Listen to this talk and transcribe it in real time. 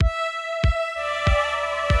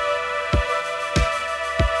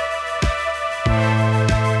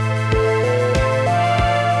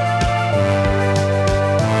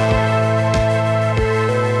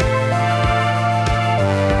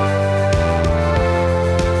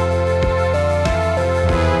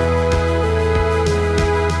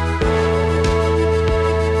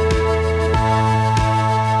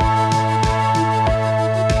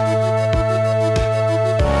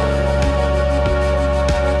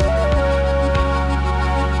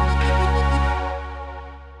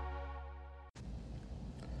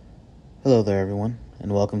Hello there, everyone,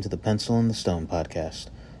 and welcome to the Pencil and the Stone podcast,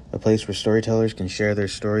 a place where storytellers can share their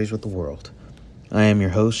stories with the world. I am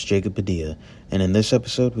your host, Jacob Padilla, and in this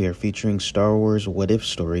episode we are featuring Star Wars what-if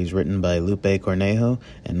stories written by Lupe Cornejo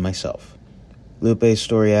and myself. Lupe's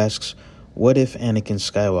story asks, what if Anakin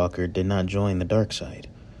Skywalker did not join the dark side?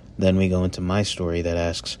 Then we go into my story that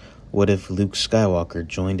asks, what if Luke Skywalker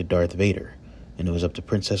joined Darth Vader, and it was up to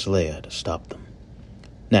Princess Leia to stop them?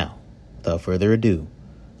 Now, without further ado,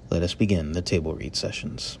 let us begin the table read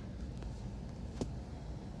sessions.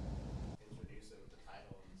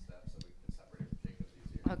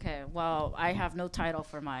 Okay, well, I have no title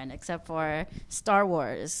for mine except for Star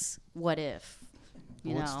Wars What If.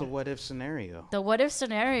 What's the what if scenario? The what if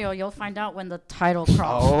scenario, you'll find out when the title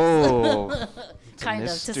crosses. Oh, kind of,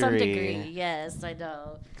 to some degree. Yes, I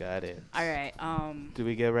know. Got it. All right. Do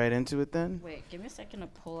we get right into it then? Wait, give me a second to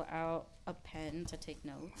pull out a pen to take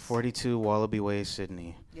notes. 42 Wallaby Way,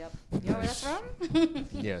 Sydney. Yep. You know where that's from?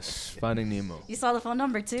 Yes, Finding Nemo. You saw the phone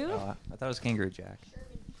number too? I thought it was Kangaroo Jack.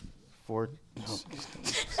 I'm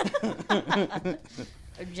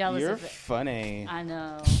jealous You're of it. funny. I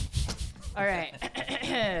know. All right.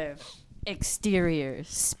 Exterior,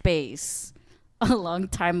 space. A long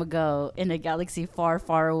time ago, in a galaxy far,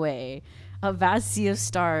 far away, a vast sea of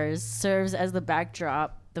stars serves as the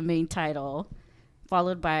backdrop, the main title,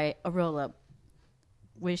 followed by a roll-up,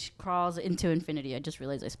 which crawls into infinity. I just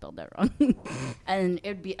realized I spelled that wrong. And it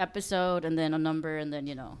would be episode, and then a number, and then,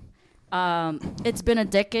 it's been a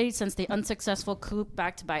decade since the unsuccessful coup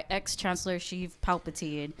backed by ex-Chancellor Sheev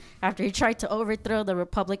Palpatine after he tried to overthrow the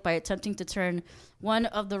Republic by attempting to turn one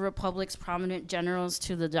of the Republic's prominent generals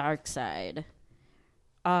to the dark side.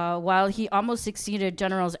 While he almost succeeded,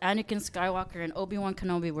 Generals Anakin Skywalker and Obi-Wan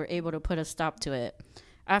Kenobi were able to put a stop to it.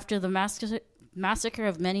 After the massacre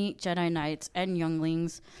of many Jedi Knights and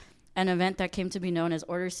younglings, an event that came to be known as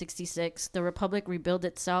Order 66, the Republic rebuilt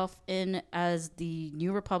itself in as the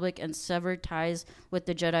New Republic and severed ties with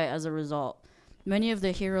the Jedi as a result. Many of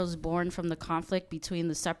the heroes born from the conflict between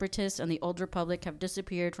the Separatists and the Old Republic have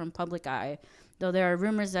disappeared from public eye, though there are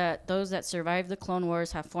rumors that those that survived the Clone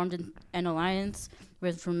Wars have formed an alliance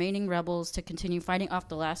with remaining rebels to continue fighting off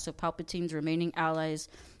the last of Palpatine's remaining allies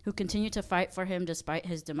who continue to fight for him despite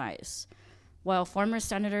his demise. While former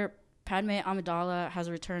Senator Padme Amidala has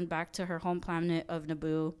returned back to her home planet of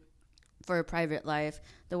Naboo for a private life,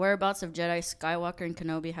 the whereabouts of Jedi Skywalker and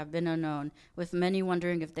Kenobi have been unknown, with many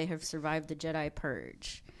wondering if they have survived the Jedi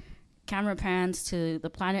Purge. Camera pans to the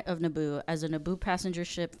planet of Naboo as a Naboo passenger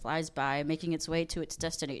ship flies by, making its way to its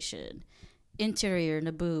destination. Interior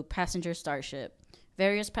Naboo passenger starship.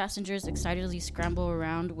 Various passengers excitedly scramble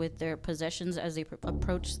around with their possessions as they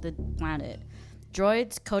approach the planet.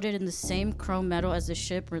 Droids, coated in the same chrome metal as the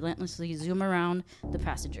ship, relentlessly zoom around the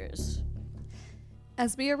passengers.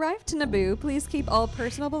 As we arrive to Naboo, please keep all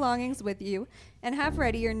personal belongings with you and have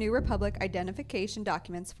ready your New Republic identification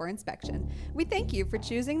documents for inspection. We thank you for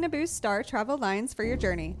choosing Naboo's Star Travel Lines for your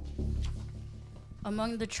journey.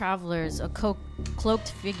 Among the travelers, a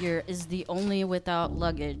cloaked figure is the only without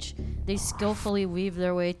luggage. They skillfully weave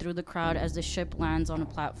their way through the crowd as the ship lands on a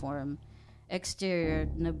platform. Exterior,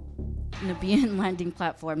 Nabian landing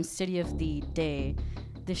platform, City of the Day.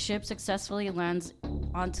 The ship successfully lands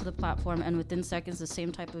onto the platform, and within seconds, the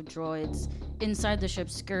same type of droids inside the ship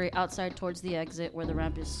scurry outside towards the exit, where the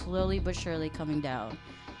ramp is slowly but surely coming down.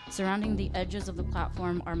 Surrounding the edges of the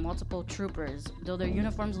platform are multiple troopers. Though their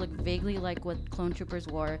uniforms look vaguely like what clone troopers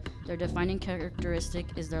wore, their defining characteristic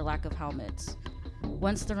is their lack of helmets.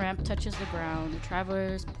 Once the ramp touches the ground, the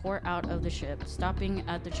travelers pour out of the ship, stopping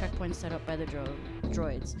at the checkpoint set up by the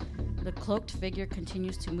droids. The cloaked figure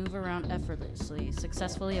continues to move around effortlessly,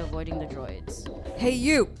 successfully avoiding the droids. Hey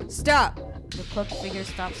you, stop! The cloaked figure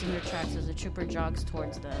stops in their tracks as the trooper jogs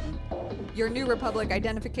towards them. Your New Republic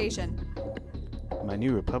identification. My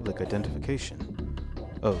New Republic identification.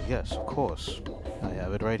 Oh, yes, of course. I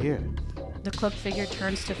have it right here. The cloaked figure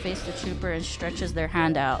turns to face the trooper and stretches their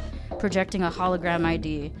hand out, projecting a hologram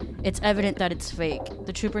ID. It's evident that it's fake.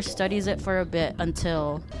 The trooper studies it for a bit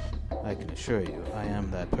until... I can assure you, I am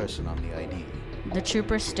that person on the ID. The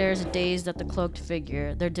trooper stares dazed at the cloaked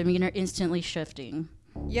figure, their demeanor instantly shifting.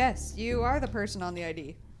 Yes, you are the person on the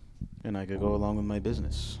ID. And I could go along with my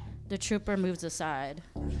business. The trooper moves aside.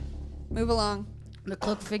 Move along. The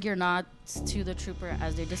cloaked figure nods to the trooper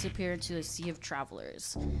as they disappear into a sea of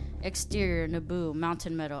travelers. Exterior, Naboo,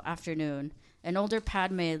 mountain meadow, afternoon. An older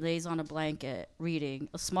Padme lays on a blanket, reading.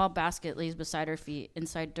 A small basket lays beside her feet,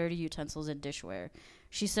 inside dirty utensils and dishware.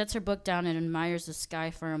 She sets her book down and admires the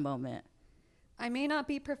sky for a moment. I may not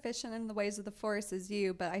be proficient in the ways of the Force as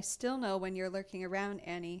you, but I still know when you're lurking around,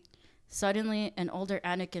 Annie. Suddenly, an older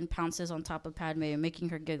Anakin pounces on top of Padme, making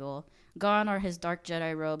her giggle. Gone are his dark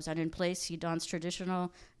Jedi robes, and in place he dons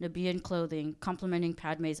traditional Nebian clothing, complementing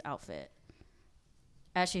Padme's outfit.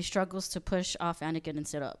 As she struggles to push off Anakin and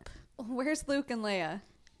sit up. Where's Luke and Leia?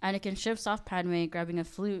 Anakin shifts off Padme, grabbing a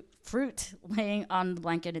fruit, laying on the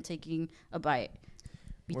blanket and taking a bite.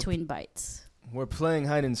 Between bites. We're playing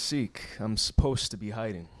hide and seek. I'm supposed to be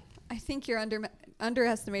hiding. I think you're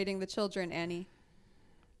underestimating the children, Annie.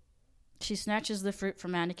 She snatches the fruit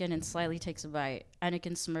from Anakin and slyly takes a bite.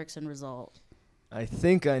 Anakin smirks in result. I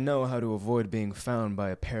think I know how to avoid being found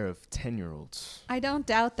by a pair of 10-year-olds. I don't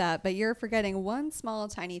doubt that, but you're forgetting one small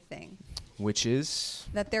tiny thing. Which is?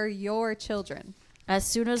 That they're your children. As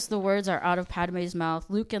soon as the words are out of Padme's mouth,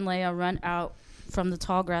 Luke and Leia run out from the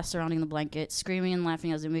tall grass surrounding the blanket, screaming and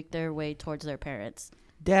laughing as they make their way towards their parents.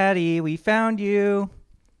 Daddy, we found you.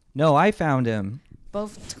 No, I found him.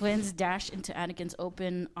 Both twins dash into Anakin's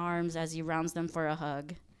open arms as he rounds them for a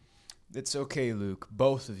hug. It's okay, Luke.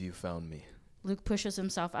 Both of you found me. Luke pushes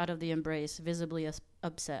himself out of the embrace, visibly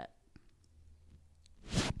upset.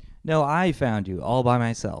 No, I found you all by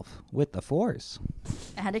myself, with the Force.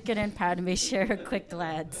 Anakin and Padme share a quick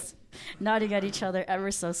glance, nodding at each other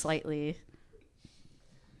ever so slightly.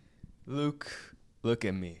 Luke, look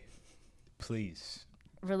at me. Please.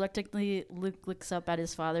 Reluctantly, Luke looks up at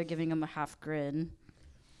his father, giving him a half grin.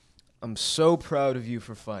 I'm so proud of you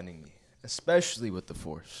for finding me, especially with the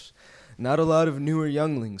Force. Not a lot of newer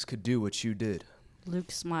younglings could do what you did.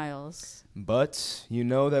 Luke smiles. But you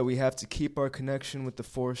know that we have to keep our connection with the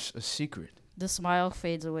Force a secret. The smile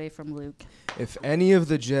fades away from Luke. If any of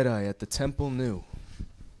the Jedi at the temple knew.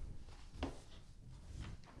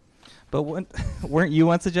 But weren't you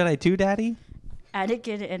once a Jedi too, Daddy?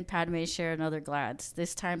 Anakin and Padme share another glance.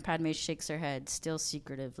 This time Padme shakes her head, still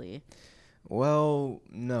secretively. Well,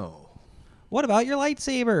 no. What about your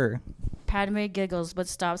lightsaber? Padme giggles but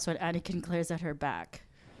stops when Anakin glares at her back.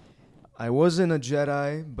 I wasn't a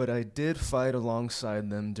Jedi, but I did fight alongside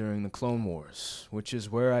them during the Clone Wars, which is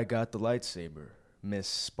where I got the lightsaber, Miss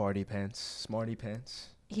Smarty Pants.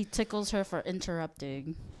 He tickles her for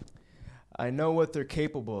interrupting. I know what they're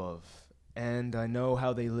capable of, and I know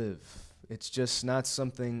how they live. It's just not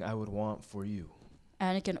something I would want for you.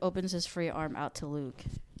 Anakin opens his free arm out to Luke.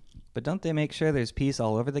 But don't they make sure there's peace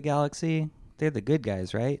all over the galaxy? They're the good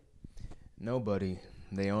guys, right? No, buddy,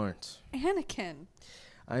 they aren't. Anakin.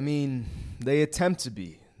 I mean, they attempt to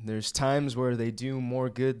be. There's times where they do more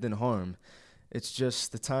good than harm. It's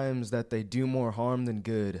just the times that they do more harm than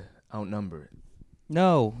good outnumber it.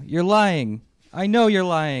 No, you're lying. I know you're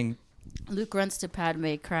lying. Luke runs to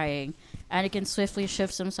Padme, crying. Anakin swiftly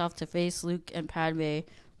shifts himself to face Luke and Padme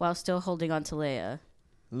while still holding on to Leia.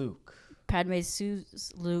 Luke. Padme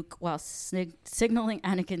soothes Luke while signaling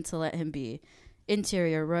Anakin to let him be.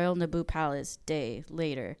 Interior, Royal Naboo Palace, day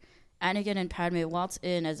later. Anakin and Padme waltz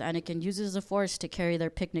in as Anakin uses the Force to carry their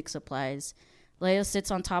picnic supplies. Leia sits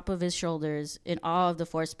on top of his shoulders, in awe of the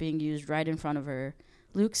Force being used right in front of her.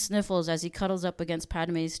 Luke sniffles as he cuddles up against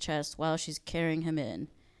Padme's chest while she's carrying him in.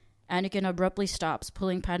 Anakin abruptly stops,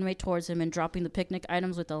 pulling Padme towards him and dropping the picnic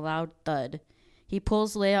items with a loud thud. He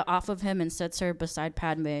pulls Leia off of him and sets her beside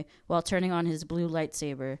Padme while turning on his blue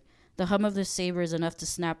lightsaber. The hum of the saber is enough to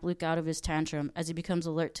snap Luke out of his tantrum as he becomes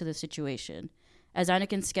alert to the situation. As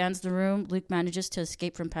Anakin scans the room, Luke manages to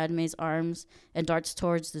escape from Padme's arms and darts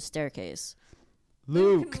towards the staircase.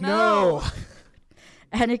 Luke, no!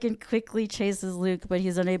 Anakin quickly chases Luke, but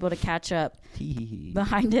he's unable to catch up.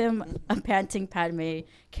 Behind him, a panting Padme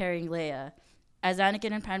carrying Leia. As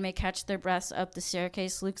Anakin and Padme catch their breaths up the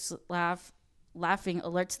staircase, Luke's laughing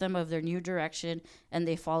alerts them of their new direction, and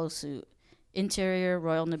they follow suit. Interior,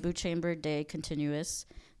 Royal Naboo Chamber, day continuous.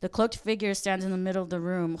 The cloaked figure stands in the middle of the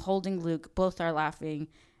room, holding Luke. Both are laughing.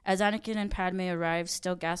 As Anakin and Padme arrive,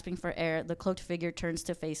 still gasping for air, the cloaked figure turns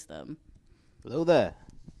to face them. Hello there.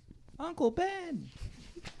 Uncle Ben.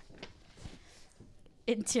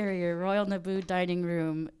 Interior, Royal Naboo dining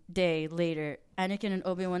room, day later. Anakin and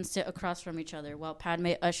Obi-Wan sit across from each other while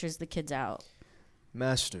Padme ushers the kids out.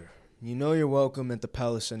 Master, you know you're welcome at the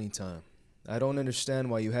palace anytime. I don't understand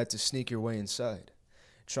why you had to sneak your way inside.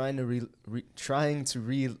 Trying to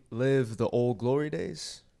relive the old glory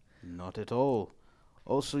days? Not at all.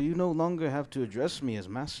 Also, you no longer have to address me as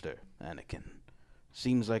Master, Anakin.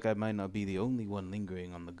 Seems like I might not be the only one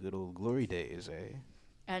lingering on the good old glory days, eh?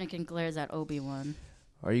 Anakin glares at Obi-Wan.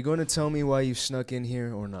 Are you going to tell me why you snuck in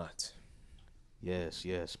here or not? Yes,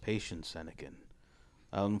 patience, Anakin.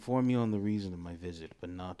 I'll inform you on the reason of my visit, but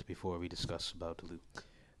not before we discuss about Luke.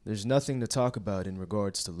 There's nothing to talk about in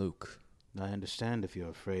regards to Luke. I understand if you're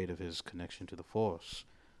afraid of his connection to the Force,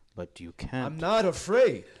 But you can't. I'm not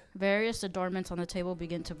afraid. Various adornments on the table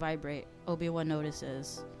begin to vibrate. Obi-Wan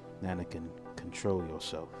notices. Anakin, control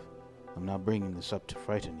yourself. I'm not bringing this up to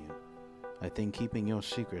frighten you. I think keeping your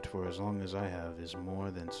secret for as long as I have is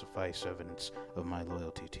more than suffice evidence of my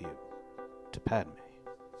loyalty to you. To Padme.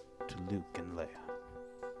 To Luke and Leia.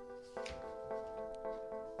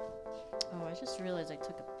 Oh, I just realized I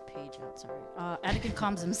took a page out, sorry. Anakin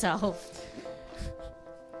calms himself.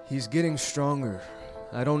 He's getting stronger.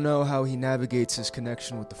 I don't know how he navigates his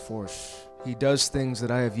connection with the Force. He does things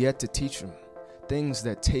that I have yet to teach him. Things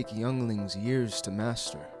that take younglings years to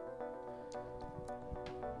master.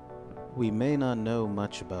 We may not know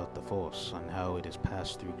much about the Force and how it is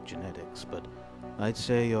passed through genetics, but I'd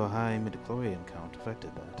say your high midichlorian count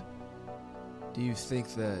affected that. Do you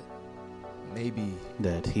think that maybe...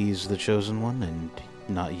 That he's the chosen one and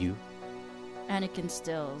not you? Anakin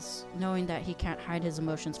stills, knowing that he can't hide his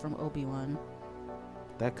emotions from Obi-Wan.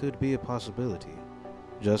 That could be a possibility,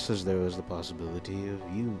 just as there was the possibility of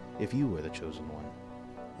you if you were the chosen one.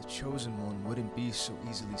 The chosen one wouldn't be so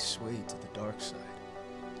easily swayed to the dark side.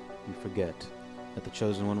 You forget that the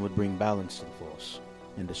chosen one would bring balance to the Force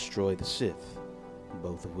and destroy the Sith,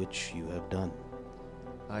 both of which you have done.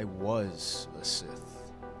 I was a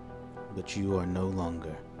Sith. But you are no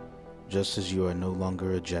longer, just as you are no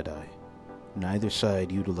longer a Jedi. Neither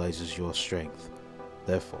side utilizes your strength.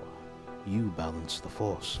 Therefore, you balance the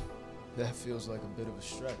Force. That feels like a bit of a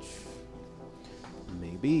stretch.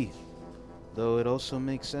 Maybe, though it also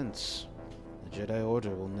makes sense. The Jedi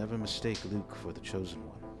Order will never mistake Luke for the chosen one.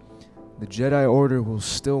 The Jedi Order will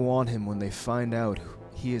still want him when they find out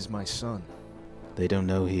he is my son. They don't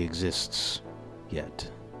know he exists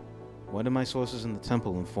yet. One of my sources in the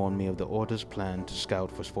temple informed me of the Order's plan to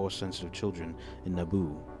scout for Force-sensitive children in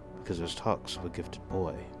Naboo, because there's talks of a gifted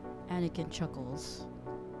boy. Anakin chuckles.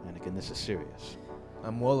 Anakin, this is serious.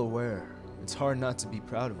 I'm well aware. It's hard not to be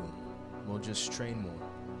proud of him. We'll just train more.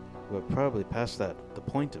 We're probably past the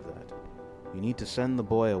point of that. You need to send the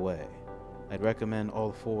boy away. I'd recommend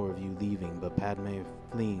all 4 of you leaving, but Padme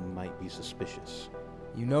fleeing might be suspicious.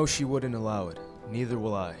 You know she wouldn't allow it. Neither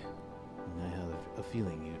will I. I have a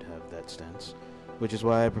feeling you'd have that stance, which is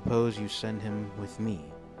why I propose you send him with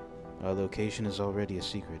me. Our location is already a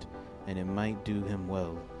secret, and it might do him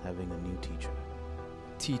well having a new teacher.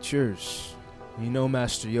 Teachers. You know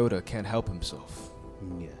Master Yoda can't help himself.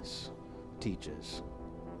 Yes, teachers.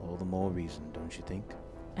 All the more reason, don't you think?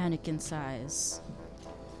 Anakin sighs.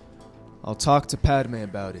 I'll talk to Padme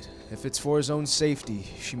about it. If it's for his own safety,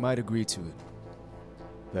 she might agree to it.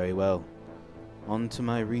 Very well. On to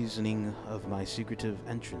my reasoning of my secretive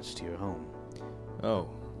entrance to your home. Oh,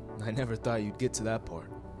 I never thought you'd get to that part.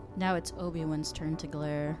 Now it's Obi-Wan's turn to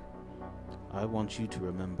glare. I want you to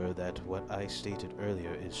remember that what I stated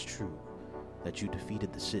earlier is true. That you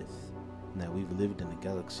defeated the Sith, and that we've lived in a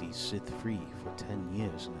galaxy Sith-free for 10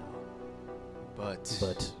 years now.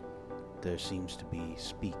 But there seems to be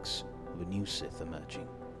speaks of a new Sith emerging.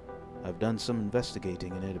 I've done some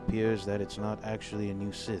investigating, and it appears that it's not actually a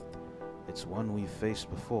new Sith. It's one we've faced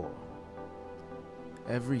before.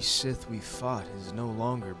 Every Sith we fought is no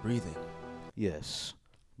longer breathing. Yes,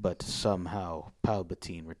 but somehow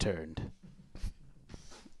Palpatine returned.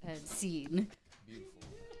 And scene.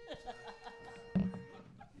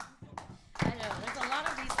 I know, there's a lot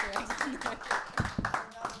of Easter eggs in there.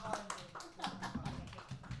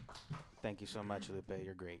 Thank you so much, Lupe.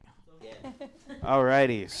 You're great.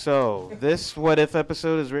 Alrighty, so this What If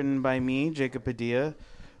episode is written by me, Jacob Padilla.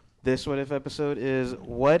 This What If episode is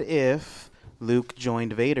what if Luke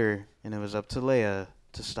joined Vader and it was up to Leia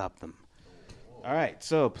to stop them. Alright,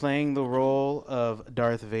 so playing the role of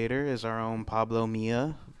Darth Vader is our own Pablo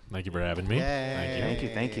Mia. Thank you for having me.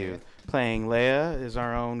 Thank you. Playing Leia is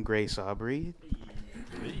our own Grace Aubrey.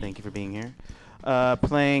 Thank you for being here.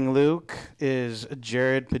 Playing Luke is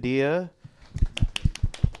Jared Padilla.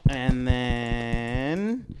 And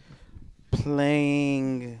then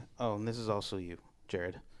playing... Oh, and this is also you,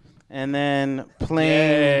 Jared. And then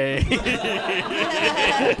playing...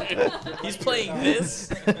 He's playing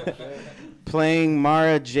this? Playing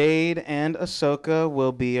Mara Jade and Ahsoka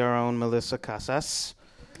will be our own Melissa Casas.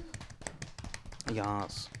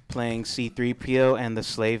 Yes. Playing C-3PO and the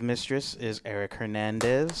Slave Mistress is Eric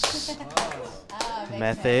Hernandez.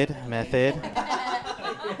 Method.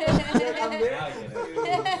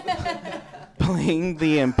 Playing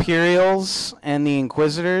the Imperials and the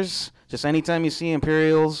Inquisitors. Just anytime you see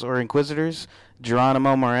Imperials or Inquisitors,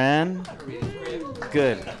 Geronimo Moran.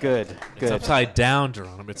 Good. It's upside down,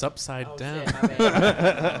 Geronimo. It's upside down.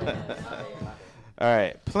 All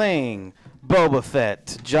right. Playing Boba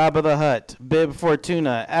Fett, Jabba the Hutt, Bib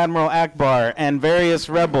Fortuna, Admiral Akbar, and various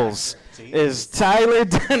rebels is Tyler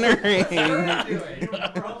Dennering.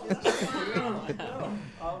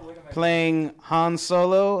 Playing Han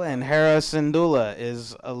Solo and Hera Syndulla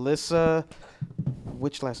is Alyssa.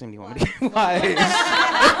 Which last name do you want me to get? Wise.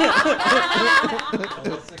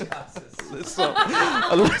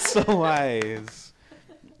 Alyssa Wise.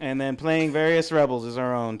 And then playing various rebels is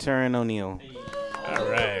our own Taryn O'Neill. All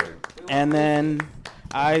right. And then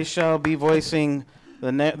I shall be voicing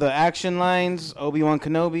the action lines: Obi-Wan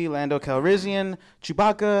Kenobi, Lando Calrissian,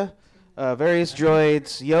 Chewbacca, various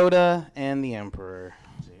droids, Yoda, and the Emperor.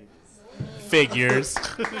 Figures.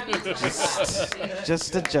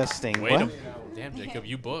 Just adjusting. Wait What? a Damn, Jacob,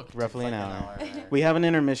 you booked. Roughly an hour. We have an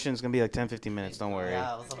intermission. It's going to be like 10-15 minutes. Don't worry.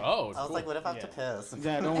 Yeah, I was like, Oh, I was like, what if I have to piss?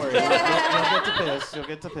 Yeah, don't worry. You'll get to piss. You'll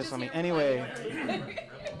get to piss on me. Anyway.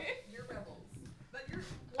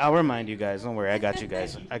 I'll remind you guys. Don't worry. I got you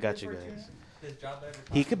guys.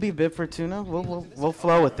 He could be Bib Fortuna. We'll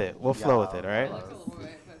flow with it. We'll flow with it, all right?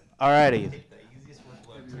 Alrighty.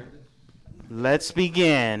 Let's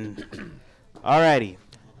begin. Alrighty.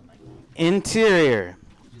 Interior.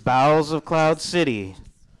 Bowels of Cloud City.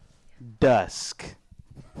 Dusk.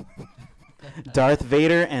 Darth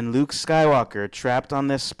Vader and Luke Skywalker trapped on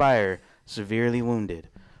this spire, severely wounded.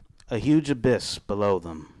 A huge abyss below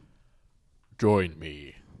them. Join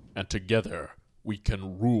me, and together we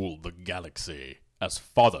can rule the galaxy as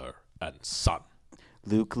father and son.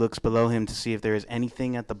 Luke looks below him to see if there is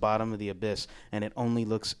anything at the bottom of the abyss, and it only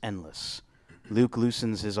looks endless. Luke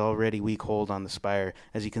loosens his already weak hold on the spire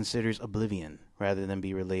as he considers oblivion rather than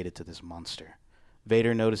be related to this monster.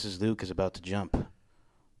 Vader notices Luke is about to jump.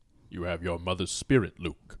 You have your mother's spirit,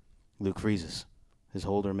 Luke. Luke freezes. His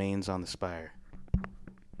hold remains on the spire.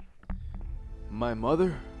 My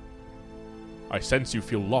mother? I sense you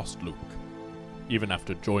feel lost, Luke. Even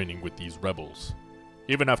after joining with these rebels.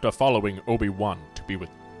 Even after following Obi-Wan to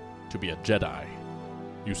be a Jedi.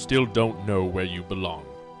 You still don't know where you belong.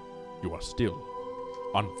 You are still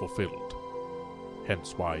unfulfilled.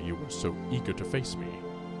 Hence why you were so eager to face me.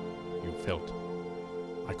 You felt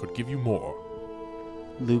I could give you more.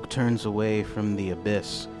 Luke turns away from the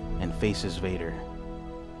abyss and faces Vader.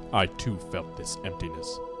 I too felt this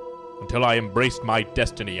emptiness, until I embraced my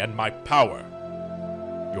destiny and my power.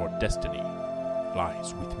 Your destiny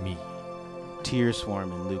lies with me. Tears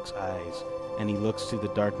form in Luke's eyes, and he looks to the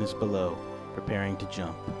darkness below, preparing to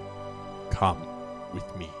jump. Come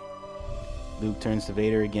with me. Luke turns to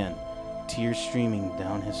Vader again, tears streaming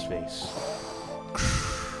down his face.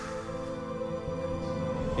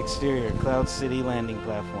 Exterior, Cloud City landing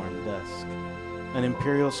platform, dusk. An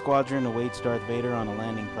Imperial squadron awaits Darth Vader on a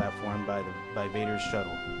landing platform by Vader's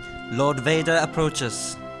shuttle. Lord Vader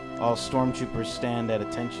approaches. All stormtroopers stand at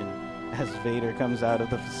attention as Vader comes out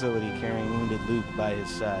of the facility carrying wounded Luke by his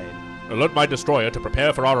side. Alert my destroyer to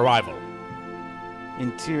prepare for our arrival.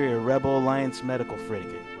 Interior, Rebel Alliance medical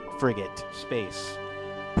frigate, space.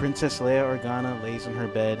 Princess Leia Organa lays in her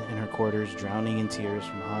bed in her quarters, drowning in tears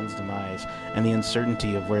from Han's demise and the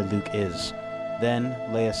uncertainty of where Luke is. Then,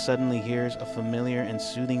 Leia suddenly hears a familiar and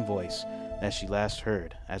soothing voice that she last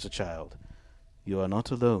heard as a child. You are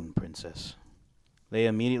not alone, Princess. Leia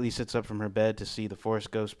immediately sits up from her bed to see the Force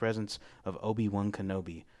ghost presence of Obi-Wan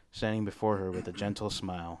Kenobi, standing before her with a gentle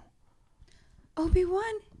smile.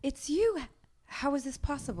 Obi-Wan, it's you. How is this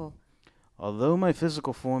possible? Although my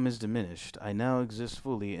physical form is diminished, I now exist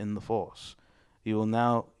fully in the Force. You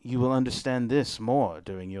will understand this more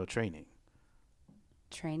during your training.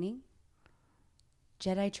 Training?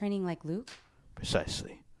 Jedi training like Luke?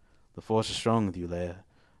 Precisely. The Force is strong with you, Leia,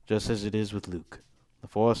 just as it is with Luke. The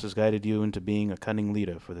Force has guided you into being a cunning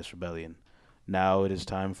leader for this rebellion. Now it is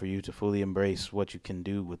time for you to fully embrace what you can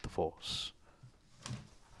do with the Force.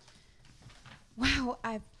 Wow,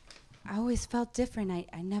 I always felt different.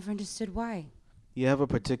 I never understood why. You have a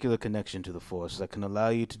particular connection to the Force that can allow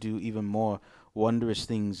you to do even more wondrous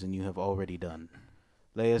things than you have already done.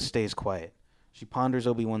 Leia stays quiet. She ponders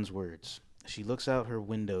Obi-Wan's words. She looks out her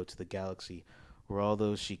window to the galaxy where all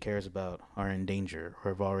those she cares about are in danger or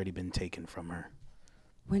have already been taken from her.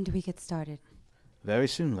 When do we get started? Very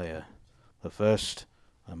soon, Leia. But first,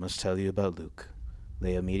 I must tell you about Luke.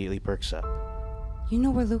 Leia immediately perks up. You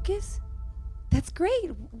know where Luke is? That's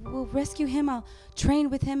great. We'll rescue him. I'll train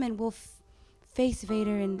with him, and we'll face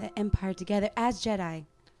Vader and the Empire together as Jedi.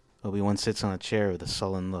 Obi-Wan sits on a chair with a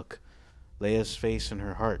sullen look. Leia's face and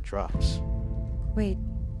her heart drops. Wait.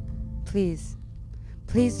 Please.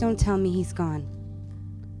 Please don't tell me he's gone.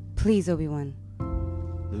 Please, Obi-Wan.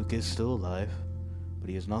 Luke is still alive, but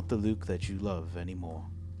he is not the Luke that you love anymore.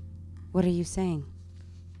 What are you saying?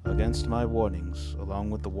 Against my warnings, along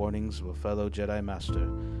with the warnings of a fellow Jedi Master,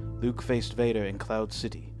 Luke faced Vader in Cloud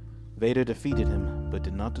City. Vader defeated him, but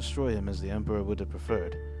did not destroy him as the Emperor would have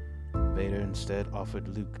preferred. Vader instead offered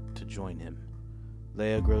Luke to join him.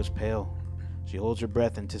 Leia grows pale. She holds her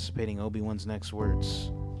breath, anticipating Obi-Wan's next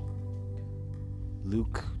words.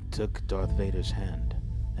 Luke took Darth Vader's hand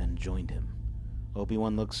and joined him.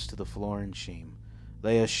 Obi-Wan looks to the floor in shame.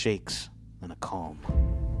 Leia shakes, then a calm.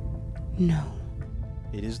 No.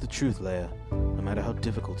 It is the truth, Leia, no matter how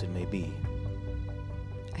difficult it may be.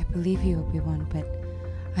 I believe you, Obi-Wan, but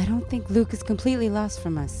I don't think Luke is completely lost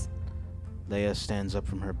from us. Leia stands up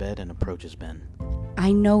from her bed and approaches Ben.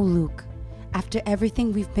 I know Luke. After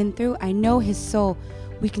everything we've been through, I know his soul.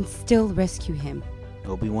 We can still rescue him.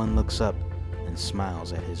 Obi-Wan looks up and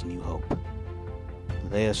smiles at his new hope.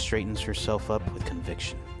 Leia straightens herself up with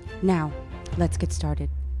conviction. Now, let's get started.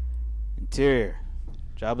 Interior,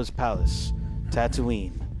 Jabba's palace,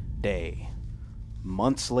 Tatooine, day.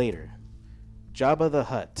 Months later, Jabba the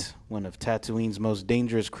Hutt, one of Tatooine's most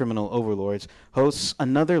dangerous criminal overlords, hosts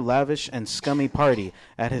another lavish and scummy party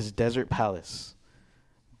at his desert palace.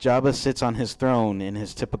 Jabba sits on his throne in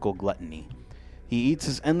his typical gluttony. He eats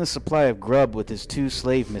his endless supply of grub with his 2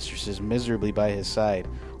 slave mistresses miserably by his side,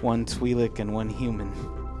 one Twi'lek and one human,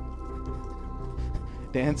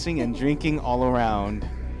 dancing and drinking all around.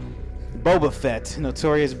 Boba Fett,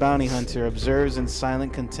 notorious bounty hunter, observes in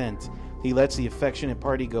silent content. He lets the affectionate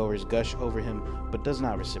partygoers gush over him, but does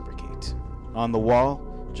not reciprocate. On the wall,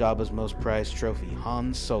 Jabba's most prized trophy,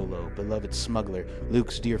 Han Solo, beloved smuggler,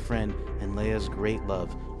 Luke's dear friend, and Leia's great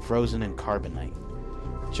love, frozen in carbonite.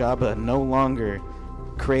 Jabba no longer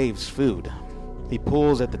craves food. He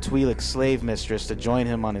pulls at the Twi'lek slave mistress to join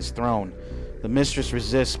him on his throne. The mistress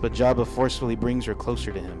resists, but Jabba forcefully brings her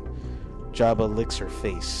closer to him. Jabba licks her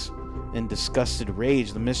face. In disgusted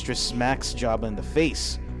rage, the mistress smacks Jabba in the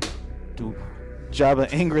face.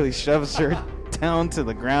 Jabba angrily shoves her down to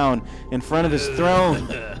the ground in front of his throne.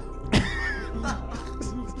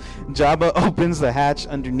 Jabba opens the hatch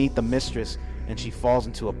underneath the mistress, and she falls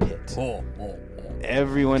into a pit.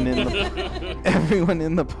 Everyone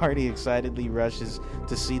in the party excitedly rushes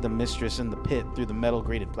to see the mistress in the pit through the metal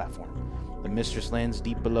grated platform. The mistress lands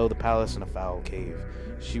deep below the palace in a foul cave.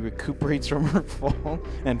 She recuperates from her fall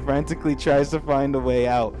and frantically tries to find a way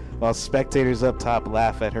out, while spectators up top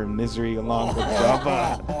laugh at her misery along with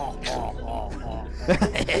Jabba.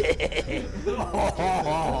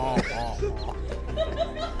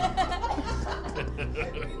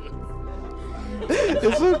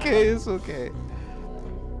 It's okay.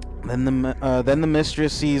 Then the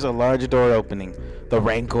mistress sees a large door opening. The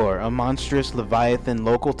Rancor, a monstrous leviathan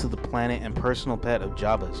local to the planet and personal pet of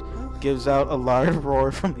Jabba's, gives out a loud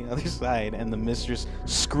roar from the other side, and the mistress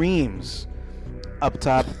screams. Up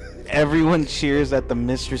top, everyone cheers at the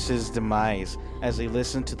mistress's demise as they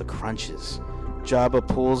listen to the crunches. Jabba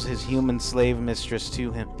pulls his human slave mistress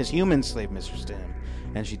to him,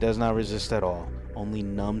 and she does not resist at all, only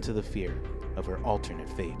numb to the fear of her alternate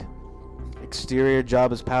fate. Exterior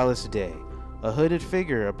Jabba's palace day. A hooded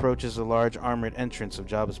figure approaches the large armored entrance of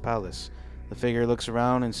Jabba's palace. The figure looks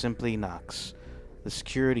around and simply knocks. The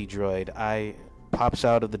security droid pops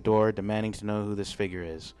out of the door, demanding to know who this figure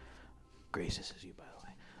is. Grace, this is you, by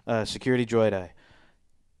the way. Security droid I.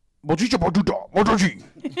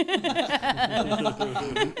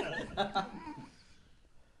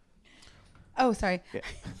 Oh, sorry. Yeah.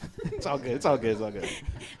 It's all good.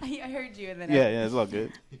 I heard you and then Yeah, it's all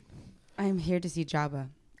good. I'm here to see Jabba.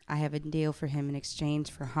 I have a deal for him in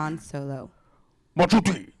exchange for Han Solo.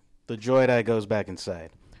 The droid eye goes back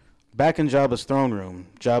inside. Back in Jabba's throne room,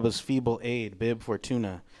 Jabba's feeble aide, Bib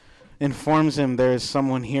Fortuna, informs him there is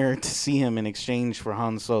someone here to see him in exchange for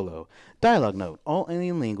Han Solo. Dialogue note, all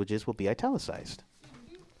alien languages will be italicized.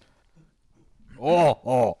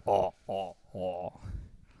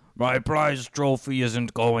 My prize trophy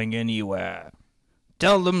isn't going anywhere.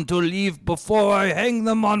 Tell them to leave before I hang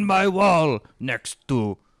them on my wall next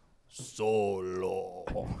to Solo.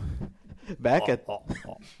 Back at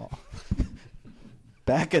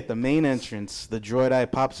the main entrance, the droid eye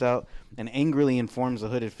pops out and angrily informs the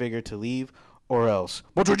hooded figure to leave or else.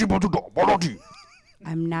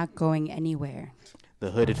 I'm not going anywhere. The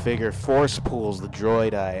hooded figure force pulls the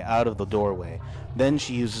droid eye out of the doorway. Then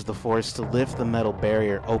she uses the force to lift the metal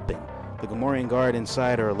barrier open. The Gamorrean guard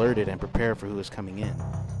inside are alerted and prepare for who is coming in.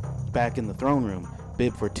 Back in the throne room,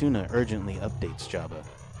 Bib Fortuna urgently updates Jabba.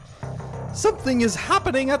 Something is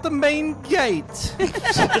happening at the main gate.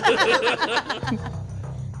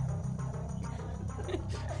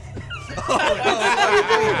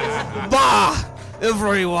 Bah!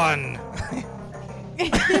 Everyone!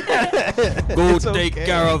 Go take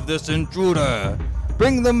care of this intruder.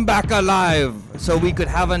 Bring them back alive so we could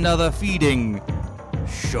have another feeding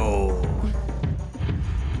show.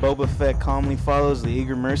 Boba Fett calmly follows the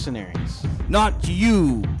eager mercenaries. Not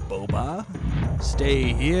you, Boba.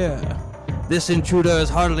 Stay here. This intruder is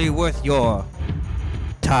hardly worth your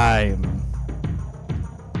time.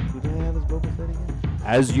 Who do they have as Boba Fett again?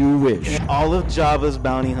 As you wish. All of Jabba's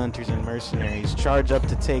bounty hunters and mercenaries charge up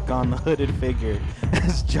to take on the hooded figure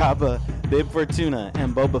as Jabba, Bib Fortuna,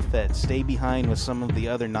 and Boba Fett stay behind with some of the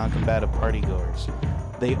other non-combative partygoers.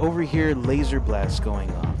 They overhear laser blasts going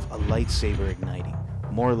off, a lightsaber igniting,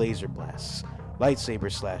 more laser blasts,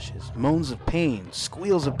 lightsaber slashes, moans of pain,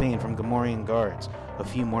 squeals of pain from Gamorrean guards, a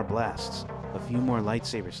few more blasts, a few more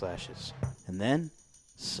lightsaber slashes, and then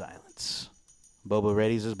silence. Boba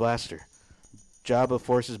readies his blaster. Jabba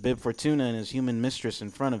forces Bib Fortuna and his human mistress in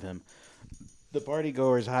front of him. The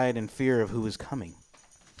partygoers hide in fear of who is coming.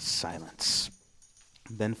 Silence.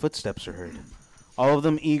 Then footsteps are heard. All of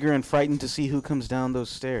them eager and frightened to see who comes down those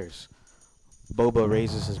stairs. Boba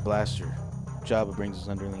raises his blaster. Jabba brings his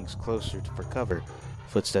underlings closer for cover.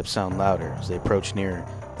 Footsteps sound louder as they approach nearer,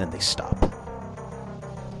 then they stop.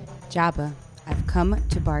 Jabba, I've come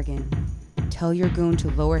to bargain. Tell your goon to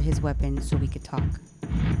lower his weapon so we could talk.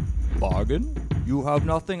 Bargain? You have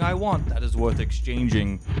nothing I want that is worth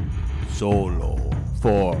exchanging Solo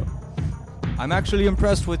for. I'm actually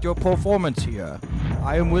impressed with your performance here.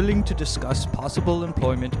 I am willing to discuss possible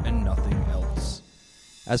employment and nothing else.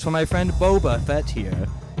 As for my friend Boba Fett here,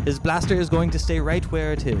 his blaster is going to stay right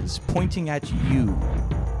where it is, pointing at you.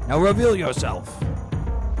 Now reveal yourself.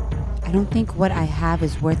 I don't think what I have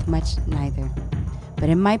is worth much neither, but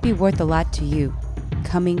it might be worth a lot to you.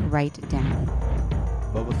 Coming right down.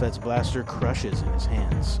 Boba Fett's blaster crushes in his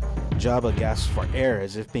hands. Jabba gasps for air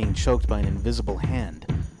as if being choked by an invisible hand.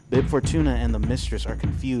 Bib Fortuna and the mistress are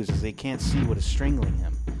confused as they can't see what is strangling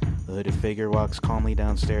him. The hooded figure walks calmly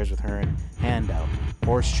downstairs with her hand out,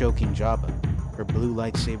 horse choking Jabba, her blue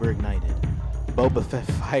lightsaber ignited. Boba Fett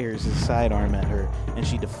fires his sidearm at her, and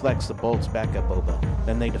she deflects the bolts back at Boba.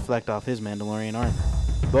 Then they deflect off his Mandalorian armor.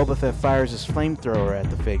 Boba Fett fires his flamethrower at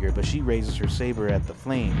the figure, but she raises her saber at the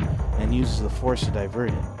flame and uses the force to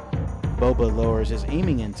divert it. Boba lowers his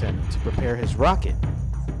aiming antenna to prepare his rocket.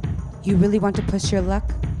 You really want to push your luck?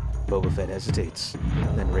 Boba Fett hesitates,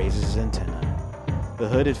 then raises his antenna. The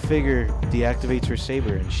hooded figure deactivates her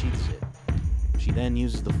saber and sheaths it. She then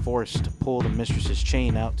uses the force to pull the mistress's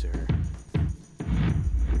chain out to her.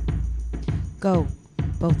 Go,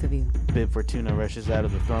 both of you. Bib Fortuna rushes out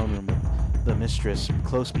of the throne room with the mistress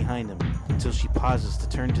close behind him until she pauses to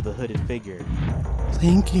turn to the hooded figure.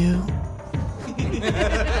 Thank you.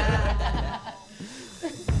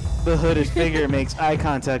 The hooded figure makes eye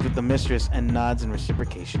contact with the mistress and nods in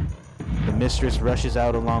reciprocation. The mistress rushes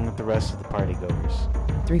out along with the rest of the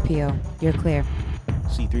partygoers. 3PO, you're clear.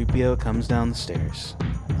 C-3PO comes down the stairs.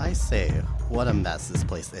 I say, what a mess this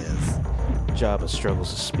place is. Jabba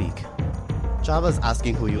struggles to speak. Jabba's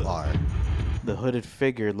asking who you are. The hooded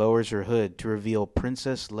figure lowers her hood to reveal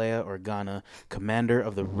Princess Leia Organa, commander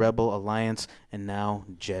of the Rebel Alliance and now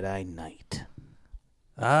Jedi Knight.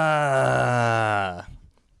 Ah,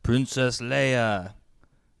 Princess Leia,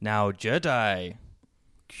 now Jedi.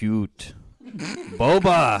 Cute.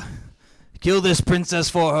 Boba, kill this princess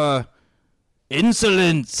for her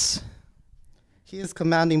insolence. He is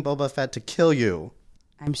commanding Boba Fett to kill you.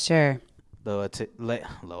 I'm sure.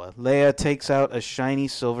 Leia takes out a shiny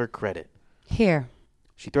silver credit. Here.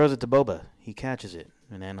 She throws it to Boba. He catches it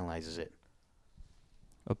and analyzes it.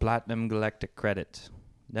 A platinum galactic credit.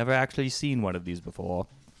 Never actually seen one of these before.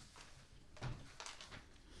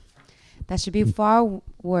 That should be far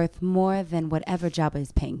worth more than whatever Jabba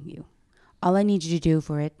is paying you. All I need you to do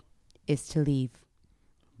for it is to leave.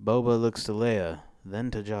 Boba looks to Leia, then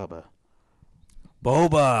to Jabba.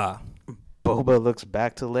 Boba! Boba looks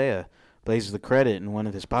back to Leia, places the credit in one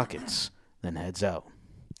of his pockets, then heads out.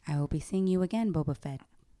 I will be seeing you again, Boba Fett.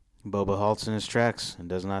 Boba halts in his tracks and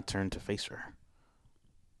does not turn to face her.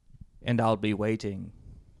 And I'll be waiting,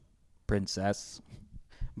 princess.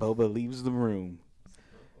 Boba leaves the room.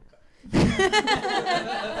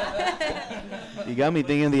 You got me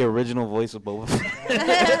thinking the original voice of Boba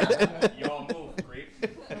Fett. Y'all move, creep.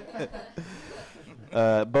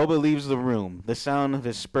 Boba leaves the room, the sound of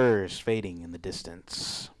his spurs fading in the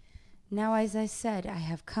distance. Now, as I said, I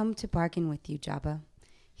have come to bargain with you, Jabba.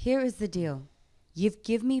 Here is the deal. You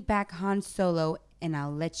give me back Han Solo, and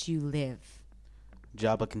I'll let you live.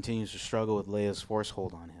 Jabba continues to struggle with Leia's force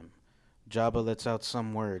hold on him. Jabba lets out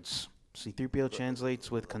some words. C-3PO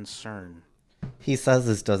translates with concern. He says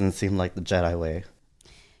this doesn't seem like the Jedi way.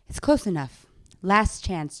 It's close enough. Last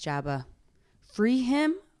chance, Jabba. Free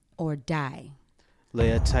him or die.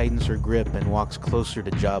 Leia tightens her grip and walks closer to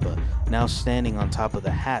Jabba, now standing on top of the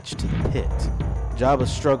hatch to the pit. Jabba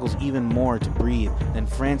struggles even more to breathe and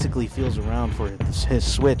frantically feels around for his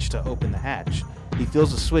switch to open the hatch. He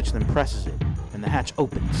feels the switch, then presses it, and the hatch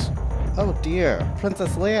opens. Oh dear,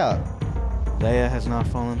 Princess Leia. Leia has not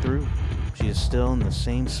fallen through. She is still in the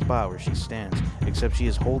same spot where she stands, except she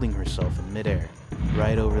is holding herself in midair,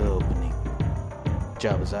 right over the opening.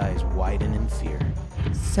 Jabba's eyes widen in fear.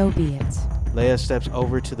 So be it. Leia steps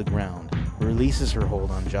over to the ground, releases her hold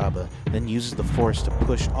on Jabba, then uses the Force to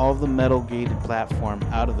push all of the metal-gated platform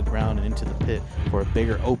out of the ground and into the pit for a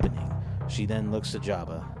bigger opening. She then looks to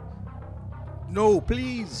Jabba. No,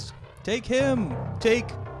 please. Take him. Take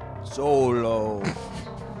Solo.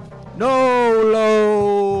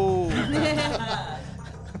 No-lo.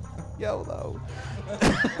 YOLO.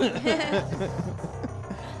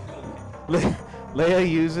 Leia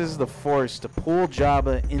uses the Force to pull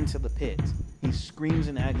Jabba into the pit. He screams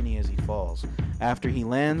in agony as he falls. After he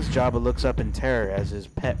lands, Jabba looks up in terror as his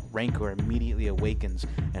pet Rancor immediately awakens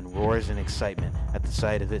and roars in excitement at the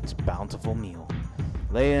sight of its bountiful meal.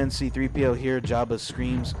 Leia and C-3PO hear Jabba's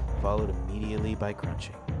screams, followed immediately by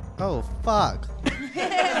crunching. Oh, fuck.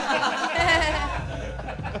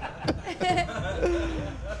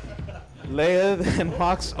 Leia then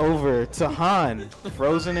walks over to Han,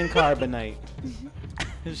 frozen in carbonite.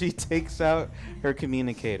 She takes out her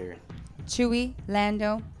communicator. Chewie,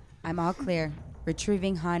 Lando, I'm all clear.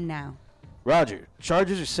 Retrieving Han now. Roger,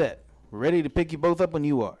 charges are set. We're ready to pick you both up when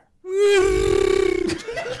you are.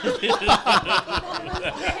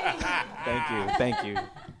 Thank you.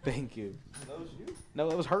 That was you? No,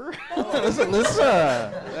 that was her. That was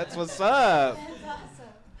Alyssa. That's what's up.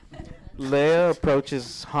 Leia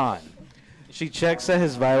approaches Han. She checks that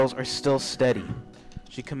his vitals are still steady.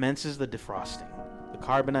 She commences the defrosting. The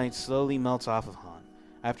carbonite slowly melts off of Han.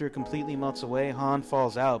 After it completely melts away, Han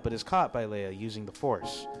falls out but is caught by Leia using the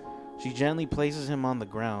Force. She gently places him on the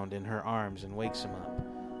ground in her arms and wakes him up.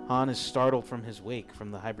 Han is startled from his wake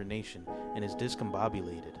from the hibernation and is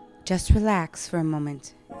discombobulated. Just relax for a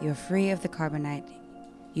moment. You're free of the carbonite.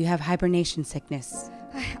 You have hibernation sickness.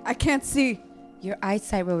 I can't see. Your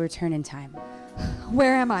eyesight will return in time.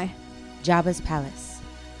 Where am I? Jabba's palace.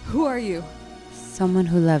 Who are you? Someone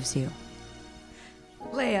who loves you.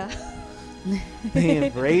 Leia. They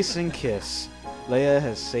embrace and kiss. Leia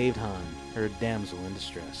has saved Han, her damsel in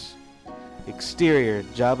distress. Exterior,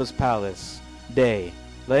 Jabba's palace. Day.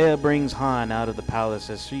 Leia brings Han out of the palace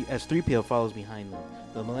as 3PO follows behind them.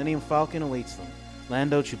 The Millennium Falcon awaits them.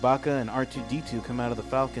 Lando, Chewbacca, and R2-D2 come out of the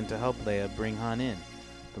Falcon to help Leia bring Han in.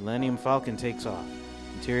 The Millennium Falcon takes off.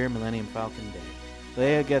 Interior, Millennium Falcon Day.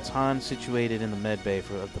 Leia gets Han situated in the med bay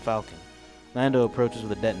of the Falcon. Lando approaches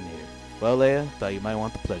with a detonator. Well, Leia, thought you might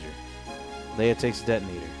want the pleasure. Leia takes the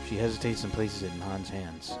detonator. She hesitates and places it in Han's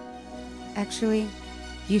hands. Actually,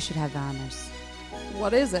 you should have the honors.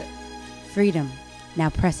 What is it? Freedom. Now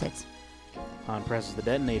press it. Han presses the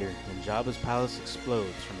detonator, and Jabba's palace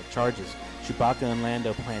explodes from the charges Chewbacca and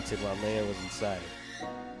Lando planted while Leia was inside.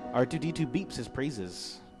 R2-D2 beeps his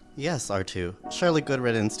praises. Yes, R2. Surely good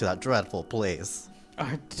riddance to that dreadful place.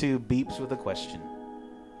 R2 beeps with a question.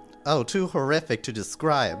 Oh, too horrific to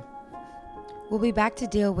describe. We'll be back to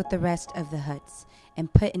deal with the rest of the Hutts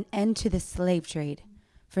and put an end to the slave trade.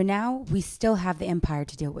 For now, we still have the Empire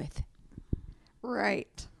to deal with.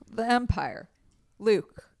 Right. The Empire.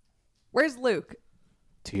 Luke. Where's Luke?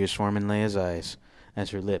 Tears form in Leia's eyes as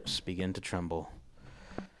her lips begin to tremble.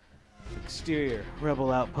 Exterior,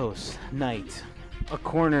 Rebel outpost, night. A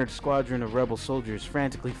cornered squadron of Rebel soldiers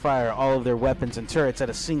frantically fire all of their weapons and turrets at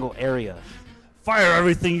a single area. Fire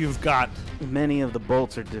everything you've got. Many of the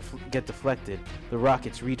bolts are get deflected, the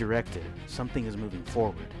rockets redirected. Something is moving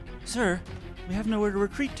forward. Sir, we have nowhere to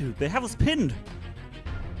retreat to. They have us pinned.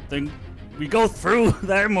 Then we go through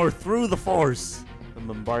them or through the Force. The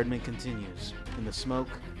bombardment continues. In the smoke,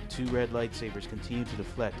 2 red lightsabers continue to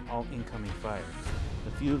deflect all incoming fire.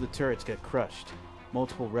 A few of the turrets get crushed.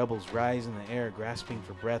 Multiple rebels rise in the air, grasping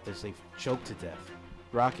for breath as they choke to death.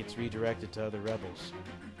 Rockets redirected to other rebels.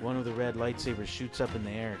 One of the red lightsabers shoots up in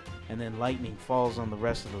the air, and then lightning falls on the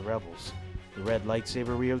rest of the rebels. The red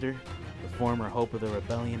lightsaber wielder, the former hope of the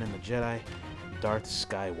rebellion and the Jedi, Darth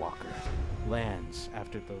Skywalker, lands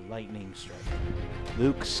after the lightning strike.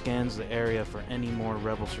 Luke scans the area for any more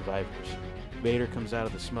rebel survivors. Vader comes out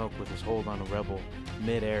of the smoke with his hold on a rebel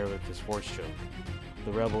mid-air with his force choke.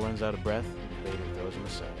 The rebel runs out of breath, and Vader throws him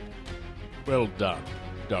aside. Well done,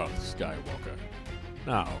 Darth Skywalker.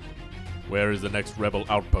 Now, where is the next rebel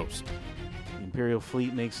outpost? The Imperial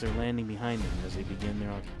fleet makes their landing behind them as they begin their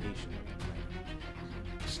occupation.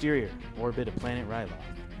 Exterior, orbit of planet Ryloth.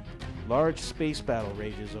 Large space battle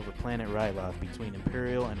rages over planet Ryloth between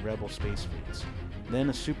Imperial and Rebel space fleets. Then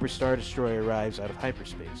a Super Star Destroyer arrives out of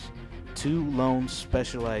hyperspace. 2 lone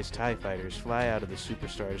specialized TIE fighters fly out of the Super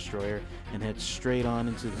Star Destroyer and head straight on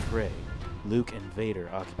into the fray. Luke and Vader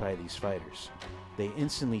occupy these fighters. They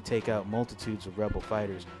instantly take out multitudes of Rebel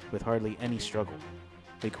fighters with hardly any struggle.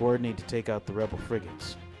 They coordinate to take out the Rebel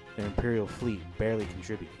frigates, their Imperial fleet barely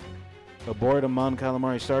contributing. Aboard a Mon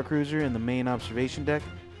Calamari Starcruiser in the main observation deck,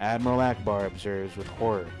 Admiral Akbar observes with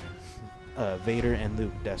horror Vader and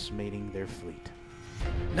Luke decimating their fleet.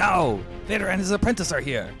 No! Vader and his apprentice are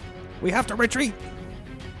here. We have to retreat.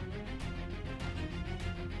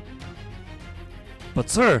 But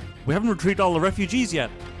sir, we haven't retrieved all the refugees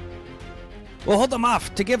yet. We'll hold them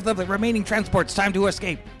off to give the remaining transports time to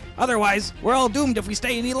escape. Otherwise, we're all doomed if we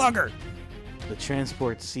stay any longer. The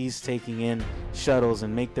transports cease taking in shuttles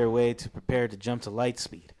and make their way to prepare to jump to light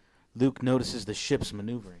speed. Luke notices the ships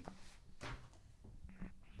maneuvering.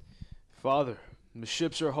 Father, the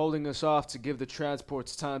ships are holding us off to give the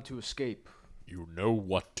transports time to escape. You know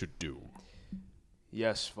what to do.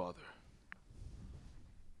 Yes, Father.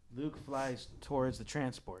 Luke flies towards the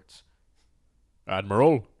transports.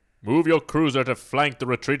 Admiral, move your cruiser to flank the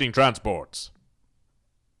retreating transports.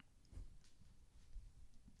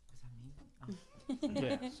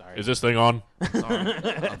 Yeah, sorry. Is this thing on? Sorry.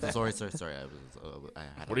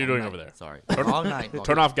 What are you doing over there? Sorry.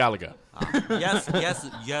 Turn off Gallagher.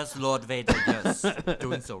 Yes, Lord Vader, yes.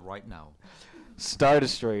 Doing so right now. Star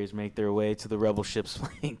Destroyers make their way to the Rebel ship's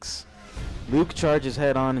flanks. Luke charges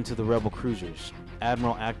head-on into the Rebel cruisers.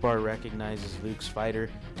 Admiral Akbar recognizes Luke's fighter,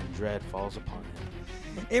 and dread falls upon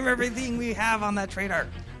him. Aim everything we have on that traitor.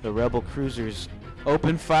 The Rebel cruisers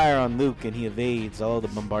open fire on Luke, and he evades all the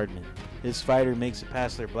bombardment. His fighter makes it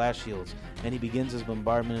past their blast shields, and he begins his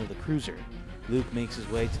bombardment of the cruiser. Luke makes his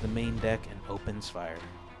way to the main deck and opens fire.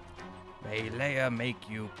 May Leia make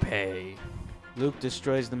you pay. Luke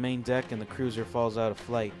destroys the main deck, and the cruiser falls out of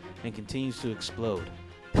flight and continues to explode.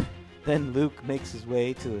 Then Luke makes his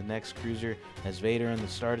way to the next cruiser as Vader and the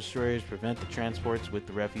Star Destroyers prevent the transports with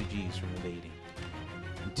the refugees from evading.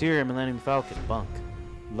 Interior Millennium Falcon bunk.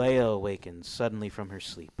 Leia awakens suddenly from her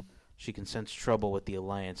sleep. She can sense trouble with the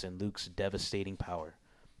Alliance and Luke's devastating power.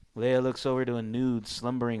 Leia looks over to a nude,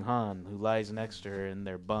 slumbering Han who lies next to her in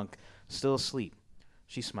their bunk, still asleep.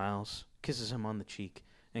 She smiles, kisses him on the cheek,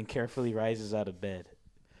 and carefully rises out of bed.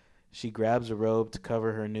 She grabs a robe to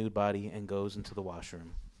cover her nude body and goes into the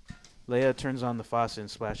washroom. Leia turns on the faucet and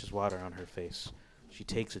splashes water on her face. She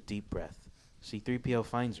takes a deep breath. C-3PO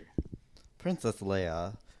finds her. Princess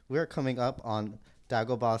Leia, we are coming up on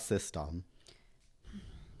Dagobah system.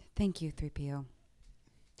 Thank you, 3PO.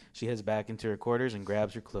 She heads back into her quarters and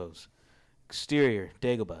grabs her clothes. Exterior,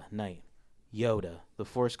 Dagobah, night. Yoda, the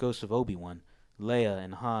Force Ghost of Obi-Wan, Leia,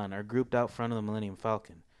 and Han are grouped out front of the Millennium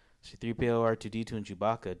Falcon. C-3PO, R2-D2, and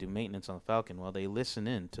Chewbacca do maintenance on the Falcon while they listen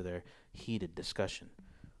in to their heated discussion.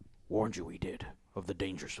 Warned you we did of the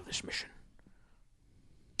dangers of this mission.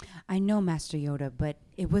 I know, Master Yoda, but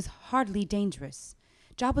it was hardly dangerous.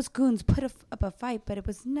 Jabba's goons put up a fight, but it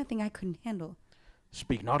was nothing I couldn't handle.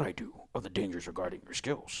 Speak not, I do, of the dangers regarding your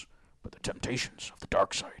skills, but the temptations of the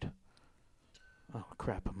dark side. Oh,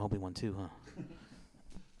 crap. I'm Obi-Wan too, huh?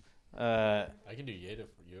 I can do Yoda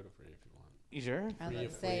for you if you want. You sure? I was going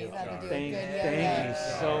to say, you have to do Thank a good you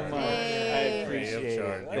so much. Hey. I appreciate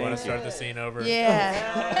it. You want to start the scene over?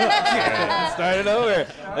 Yeah. Start it over.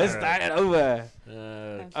 Let's start it over.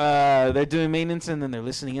 They're doing maintenance and then they're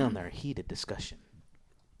listening in on their heated discussion.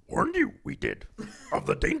 Warned you we did of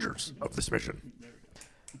the dangers of this mission.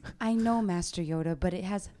 I know, Master Yoda, but it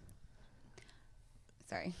has...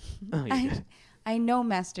 Sorry. Oh, you're good. I know,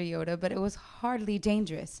 Master Yoda, but it was hardly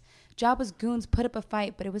dangerous. Jabba's goons put up a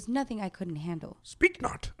fight, but it was nothing I couldn't handle. Speak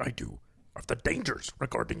not, I do, of the dangers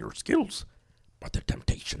regarding your skills, but the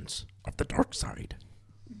temptations of the dark side.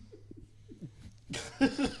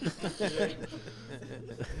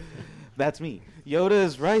 That's me. Yoda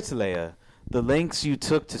is right, Leia. The lengths you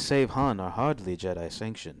took to save Han are hardly Jedi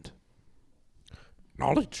sanctioned.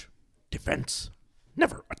 Knowledge, defense,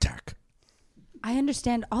 never attack. I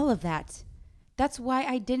understand all of that. That's why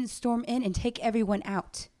I didn't storm in and take everyone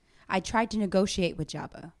out. I tried to negotiate with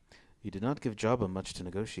Jabba. You did not give Jabba much to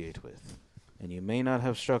negotiate with. And you may not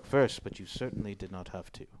have struck first, but you certainly did not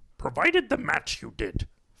have to. Provided the match you did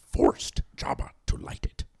forced Jabba to light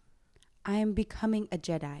it. I am becoming a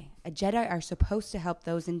Jedi. A Jedi are supposed to help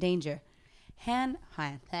those in danger. Let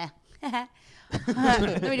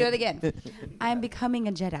me do it again. I am becoming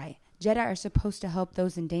a Jedi. Jedi are supposed to help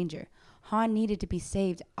those in danger. Han needed to be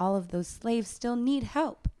saved. All of those slaves still need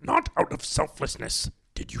help. Not out of selflessness.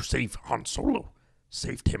 Did you save Han Solo?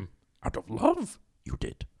 Saved him out of love? You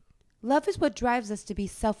did. Love is what drives us to be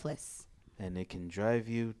selfless. And it can drive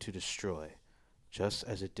you to destroy, just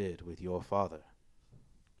as it did with your father.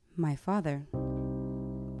 My father?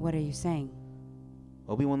 What are you saying?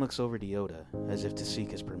 Obi-Wan looks over to Yoda, as if to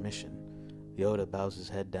seek his permission. Yoda bows his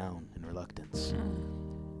head down in reluctance.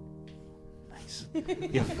 Nice.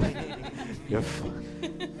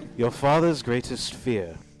 Your father's greatest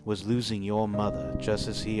fear was losing your mother, just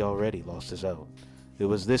as he already lost his own. It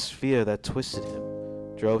was this fear that twisted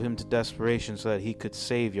him, drove him to desperation so that he could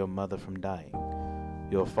save your mother from dying.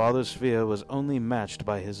 Your father's fear was only matched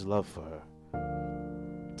by his love for her.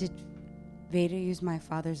 Did Vader use my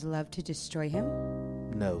father's love to destroy him?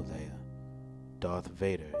 No, Leia. Darth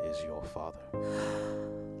Vader is your father.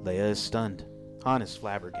 Leia is stunned. Han is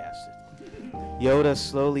flabbergasted. Yoda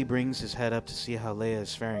slowly brings his head up to see how Leia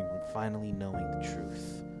is faring from finally knowing the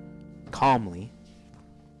truth. Calmly,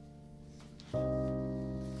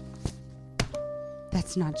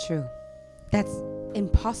 That's not true. That's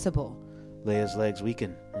impossible. Leia's legs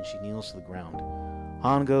weaken and she kneels to the ground.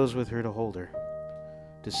 Han goes with her to hold her.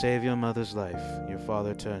 To save your mother's life, your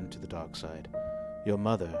father turned to the dark side. Your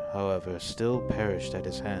mother, however, still perished at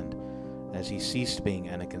his hand as he ceased being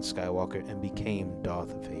Anakin Skywalker and became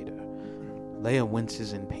Darth Vader. Leia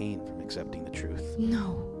winces in pain from accepting the truth.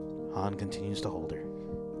 No. Han continues to hold her.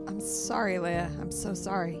 I'm sorry, Leia. I'm so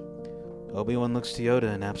sorry. Obi-Wan looks to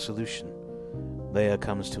Yoda in absolution. Leia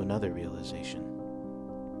comes to another realization.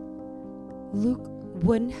 Luke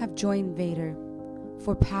wouldn't have joined Vader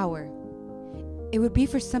for power. It would be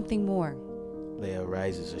for something more. Leia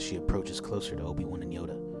rises as she approaches closer to Obi-Wan and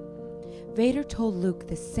Yoda. Vader told Luke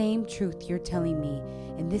the same truth you're telling me,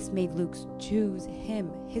 and this made Luke choose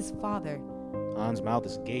him, his father. Han's mouth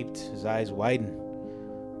is gaped, his eyes widen.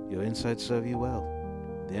 Your insights serve you well.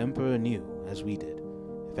 The Emperor knew, as we did,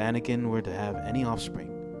 if Anakin were to have any offspring,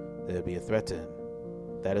 there would be a threat to him.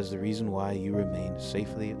 That is the reason why you remained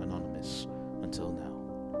safely anonymous until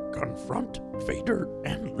now. Confront Vader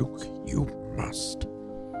and Luke. You must.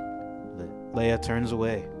 Leia turns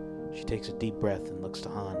away. She takes a deep breath and looks to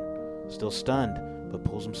Han, still stunned, but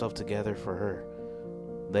pulls himself together for her.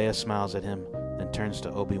 Leia smiles at him, then turns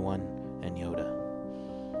to Obi-Wan and Yoda.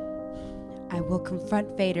 I will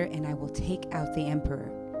confront Vader and I will take out the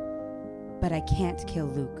Emperor. But I can't kill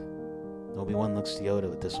Luke. Obi-Wan looks to Yoda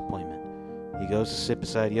with disappointment. He goes to sit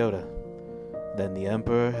beside Yoda. Then the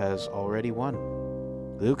Emperor has already won.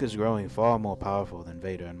 Luke is growing far more powerful than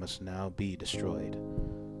Vader and must now be destroyed.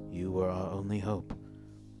 You were our only hope.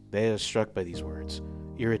 Leia is struck by these words,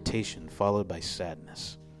 irritation followed by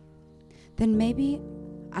sadness. Then maybe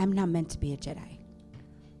I'm not meant to be a Jedi.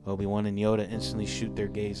 Obi-Wan and Yoda instantly shoot their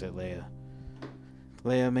gaze at Leia.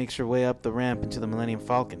 Leia makes her way up the ramp into the Millennium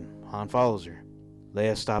Falcon. Han follows her.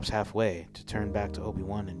 Leia stops halfway to turn back to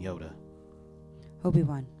Obi-Wan and Yoda.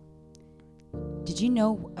 Obi-Wan, did you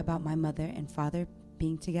know about my mother and father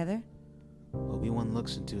being together? Obi-Wan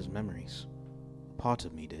looks into his memories. A part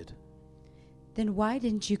of me did. Then why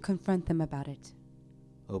didn't you confront them about it?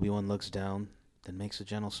 Obi-Wan looks down, then makes a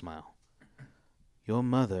gentle smile. Your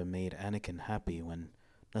mother made Anakin happy when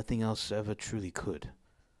nothing else ever truly could.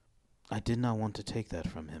 I did not want to take that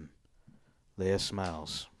from him. Leia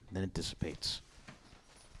smiles, then it dissipates.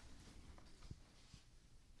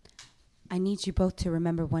 I need you both to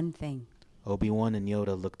remember one thing. Obi-Wan and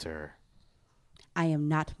Yoda look to her. I am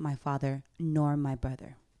not my father, nor my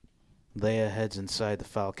brother. Leia heads inside the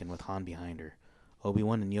Falcon with Han behind her.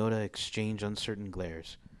 Obi-Wan and Yoda exchange uncertain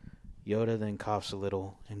glares. Yoda then coughs a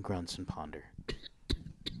little and grunts and ponder.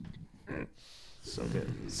 So good.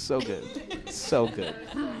 So good. So good.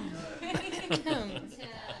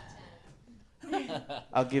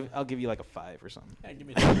 I'll give you like a 5 or something. Yeah, give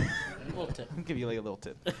me a little tip. I'll give you like a little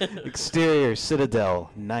tip. Exterior,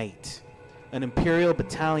 Citadel, night. An Imperial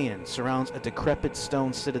battalion surrounds a decrepit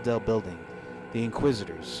stone citadel building. The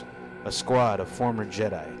Inquisitors, a squad of former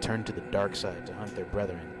Jedi, turn to the dark side to hunt their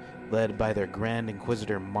brethren, led by their Grand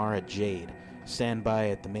Inquisitor Mara Jade, stand by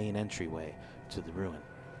at the main entryway to the ruin.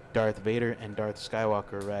 Darth Vader and Darth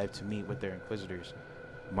Skywalker arrive to meet with their Inquisitors.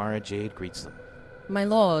 Mara Jade greets them. My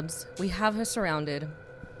lords, we have her surrounded.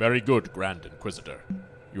 Very good, Grand Inquisitor.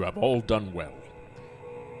 You have all done well.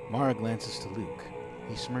 Mara glances to Luke.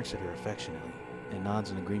 He smirks at her affectionately and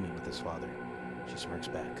nods in agreement with his father. She smirks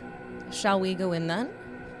back. Shall we go in then?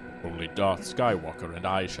 Only Darth Skywalker and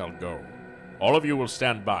I shall go. All of you will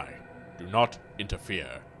stand by. Do not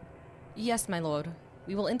interfere. Yes, my lord.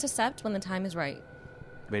 We will intercept when the time is right.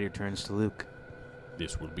 Vader turns to Luke.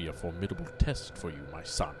 This will be a formidable test for you, my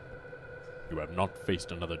son. You have not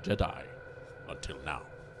faced another Jedi until now.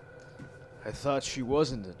 I thought she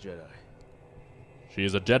wasn't a Jedi. She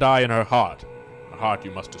is a Jedi in her heart, a heart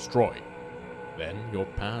you must destroy. Then your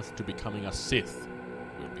path to becoming a Sith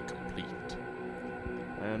will be complete.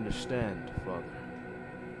 I understand, Father.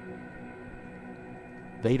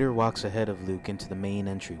 Vader walks ahead of Luke into the main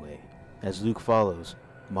entryway. As Luke follows,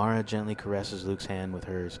 Mara gently caresses Luke's hand with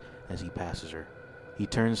hers as he passes her. He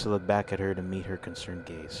turns to look back at her to meet her concerned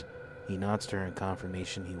gaze. He nods to her in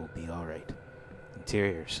confirmation he will be alright.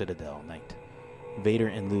 Interior Citadel night. Vader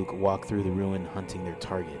and Luke walk through the ruin hunting their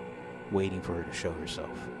target, waiting for her to show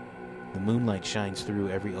herself. The moonlight shines through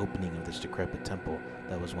every opening of this decrepit temple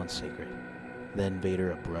that was once sacred. Then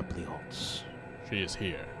Vader abruptly halts. She is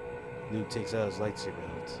here. Luke takes out his lightsaber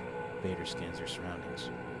hilt. Vader scans their surroundings.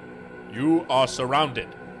 You are surrounded.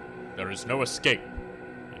 There is no escape.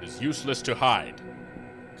 It is useless to hide.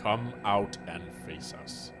 Come out and face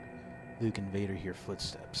us. Luke and Vader hear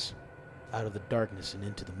footsteps. Out of the darkness and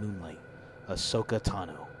into the moonlight, Ahsoka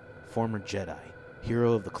Tano, former Jedi,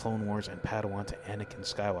 hero of the Clone Wars and Padawan to Anakin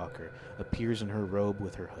Skywalker, appears in her robe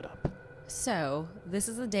with her hood up. So, this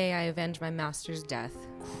is the day I avenge my master's death.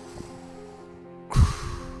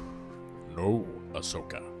 No,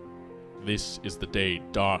 Ahsoka. This is the day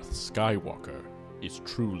Darth Skywalker is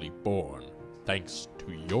truly born, thanks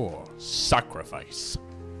to your sacrifice.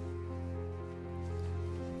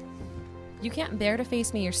 You can't bear to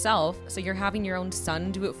face me yourself, so you're having your own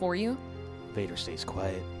son do it for you? Vader stays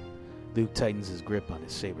quiet. Luke tightens his grip on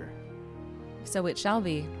his saber. So it shall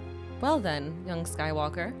be. Well then, young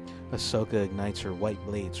Skywalker. Ahsoka ignites her white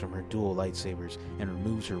blades from her dual lightsabers and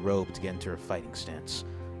removes her robe to get into her fighting stance.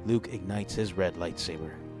 Luke ignites his red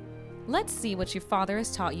lightsaber. Let's see what your father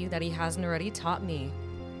has taught you that he hasn't already taught me.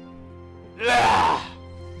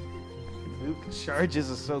 Luke charges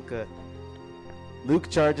Ahsoka.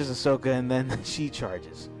 And then she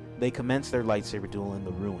charges. They commence their lightsaber duel in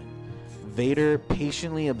the ruin. Vader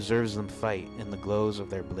patiently observes them fight in the glows of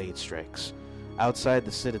their blade strikes. Outside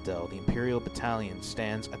the Citadel, the Imperial Battalion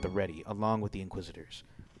stands at the ready, along with the Inquisitors.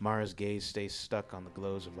 Mara's gaze stays stuck on the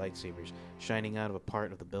glows of lightsabers shining out of a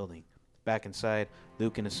part of the building. Back inside,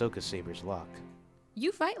 Luke and Ahsoka's sabers lock.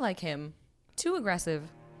 You fight like him. Too aggressive.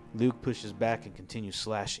 Luke pushes back and continues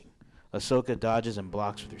slashing. Ahsoka dodges and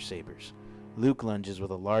blocks with her sabers. Luke lunges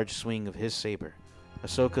with a large swing of his saber.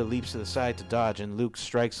 Ahsoka leaps to the side to dodge, and Luke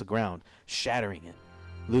strikes the ground, shattering it.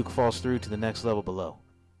 Luke falls through to the next level below.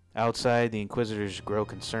 Outside, the Inquisitors grow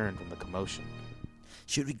concerned from the commotion.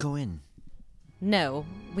 Should we go in? No,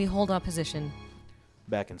 we hold our position.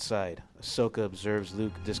 Back inside, Ahsoka observes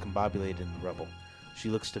Luke discombobulated in the rubble. She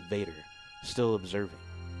looks to Vader, still observing.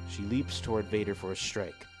 She leaps toward Vader for a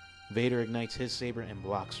strike. Vader ignites his saber and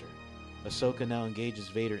blocks her. Ahsoka now engages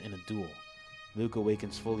Vader in a duel. Luke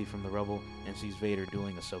awakens fully from the rubble and sees Vader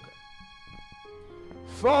dueling Ahsoka.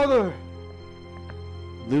 Father!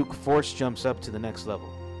 Luke force jumps up to the next level.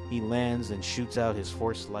 He lands and shoots out his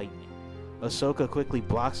force lightning. Ahsoka quickly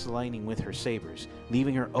blocks the lightning with her sabers,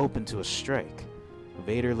 leaving her open to a strike.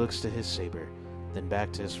 Vader looks to his saber, then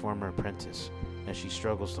back to his former apprentice, as she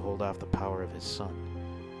struggles to hold off the power of his son.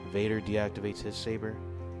 Vader deactivates his saber,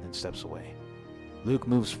 then steps away. Luke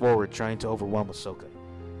moves forward, trying to overwhelm Ahsoka.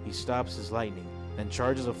 He stops his lightning, then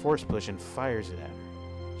charges a force push and fires it at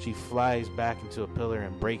her. She flies back into a pillar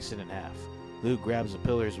and breaks it in half. Luke grabs the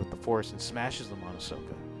pillars with the force and smashes them on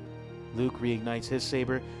Ahsoka. Luke reignites his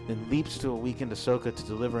saber, then leaps to a weakened Ahsoka to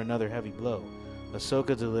deliver another heavy blow.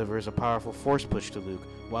 Ahsoka delivers a powerful force push to Luke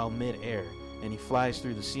while mid-air, and he flies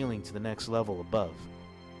through the ceiling to the next level above.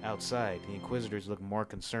 Outside, the Inquisitors look more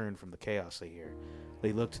concerned from the chaos they hear.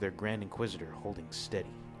 They look to their Grand Inquisitor holding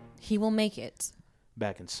steady. He will make it.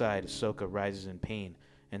 Back inside, Ahsoka rises in pain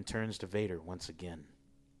and turns to Vader once again.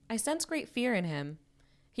 I sense great fear in him.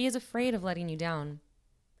 He is afraid of letting you down.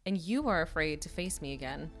 And you are afraid to face me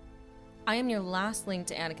again. I am your last link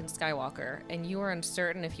to Anakin Skywalker, and you are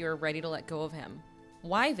uncertain if you are ready to let go of him.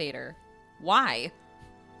 Why, Vader? Why?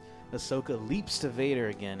 Ahsoka leaps to Vader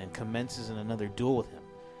again and commences in another duel with him.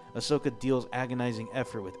 Ahsoka deals agonizing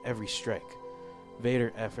effort with every strike.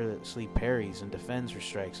 Vader effortlessly parries and defends her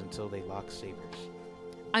strikes until they lock sabers.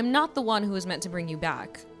 I'm not the one who was meant to bring you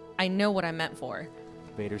back. I know what I'm meant for.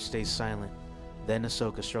 Vader stays silent. Then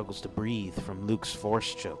Ahsoka struggles to breathe from Luke's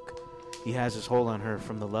force choke. He has his hold on her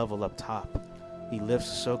from the level up top. He lifts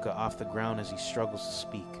Ahsoka off the ground as she struggles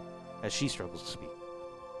to speak.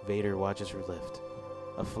 Vader watches her lift.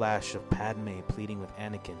 A flash of Padme pleading with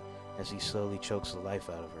Anakin as he slowly chokes the life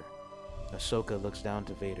out of her. Ahsoka looks down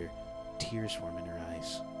to Vader. Tears form in her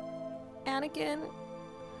eyes. Anakin?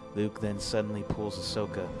 Luke then suddenly pulls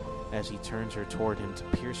Ahsoka as he turns her toward him to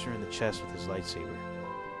pierce her in the chest with his lightsaber.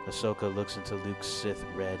 Ahsoka looks into Luke's Sith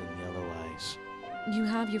red and yellow eyes. eyes. You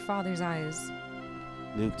have your father's eyes.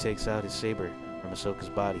 Luke takes out his saber from Ahsoka's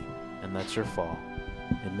body and lets her fall.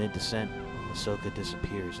 In mid-descent, Ahsoka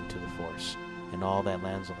disappears into the Force, and all that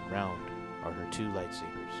lands on the ground are her two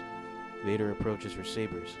lightsabers. Vader approaches her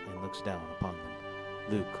sabers and looks down upon them.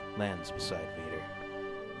 Luke lands beside Vader.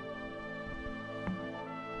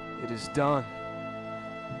 It is done.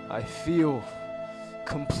 I feel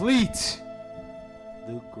complete.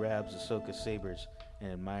 Luke grabs Ahsoka's sabers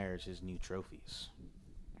and admires his new trophies.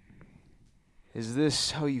 Is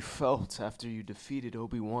this how you felt after you defeated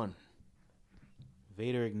Obi-Wan?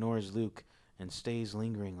 Vader ignores Luke and stays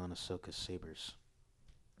lingering on Ahsoka's sabers.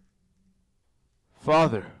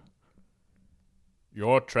 Father.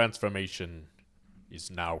 Your transformation is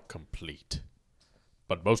now complete.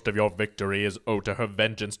 But most of your victory is owed to her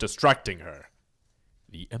vengeance distracting her.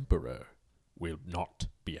 The Emperor will not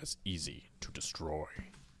be as easy to destroy.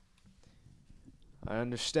 I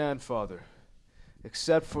understand, Father.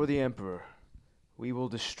 Except for the Emperor, we will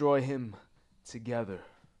destroy him together.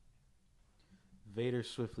 Vader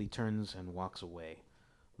swiftly turns and walks away.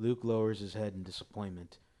 Luke lowers his head in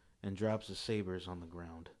disappointment and drops his sabers on the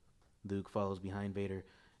ground. Luke follows behind Vader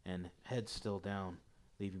and heads still down,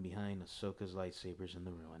 leaving behind Ahsoka's lightsabers in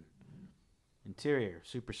the ruin. Interior,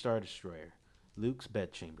 Super Star Destroyer. Luke's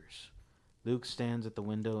bedchambers. Luke stands at the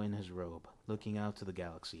window in his robe, looking out to the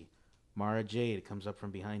galaxy. Mara Jade comes up from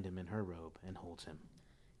behind him in her robe and holds him.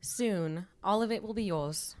 Soon, all of it will be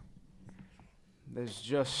yours. There's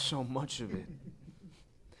just so much of it.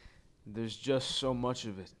 There's just so much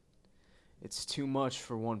of it. It's too much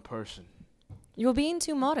for one person. You're being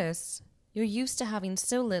too modest. You're used to having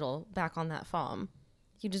so little back on that farm.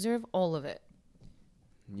 You deserve all of it.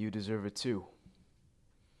 You deserve it too.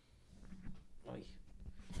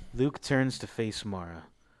 Luke turns to face Mara,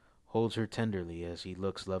 holds her tenderly as he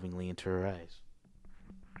looks lovingly into her eyes.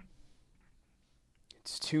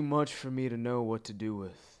 It's too much for me to know what to do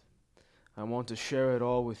with. I want to share it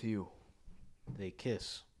all with you. They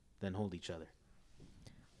kiss, then hold each other.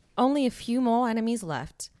 Only a few more enemies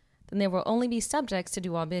left. Then there will only be subjects to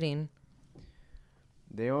do our bidding.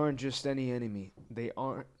 They aren't just any enemy. They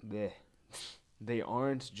aren't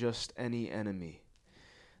just any enemy.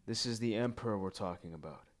 This is the Emperor we're talking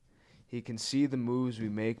about. He can see the moves we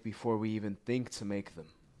make before we even think to make them.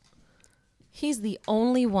 He's the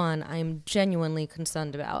only one I am genuinely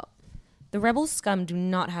concerned about. The rebel scum do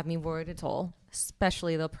not have me worried at all,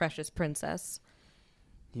 especially the precious princess.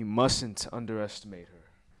 You mustn't underestimate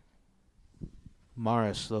her.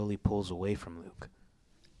 Mara slowly pulls away from Luke.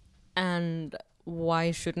 And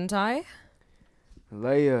why shouldn't I?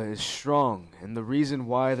 Leia is strong, and the reason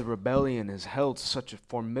why the rebellion has held such a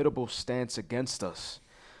formidable stance against us.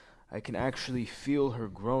 I can actually feel her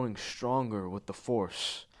growing stronger with the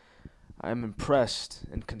Force. I am impressed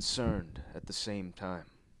and concerned at the same time.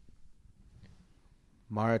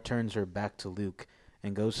 Mara turns her back to Luke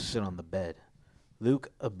and goes to sit on the bed.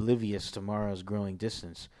 Luke, oblivious to Mara's growing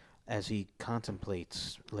distance as he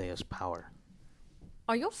contemplates Leia's power.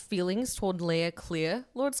 Are your feelings toward Leia clear,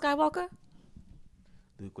 Lord Skywalker?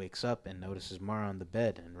 Luke wakes up and notices Mara on the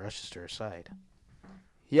bed and rushes to her side.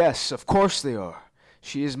 Yes, of course they are.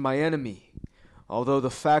 She is my enemy, although the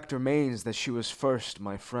fact remains that she was first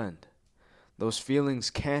my friend. Those feelings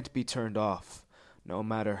can't be turned off, no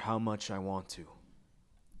matter how much I want to.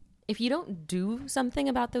 If you don't do something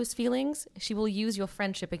about those feelings, she will use your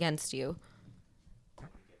friendship against you.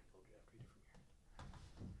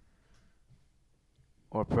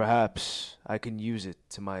 Or perhaps I can use it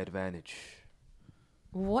to my advantage.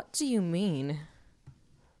 What do you mean?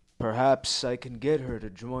 Perhaps I can get her to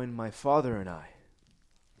join my father and I.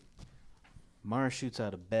 Mara shoots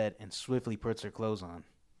out of bed and swiftly puts her clothes on.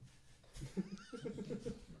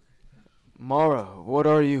 Mara, what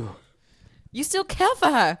are you? You still care for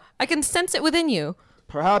her. I can sense it within you.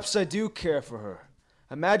 Perhaps I do care for her.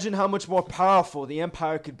 Imagine how much more powerful the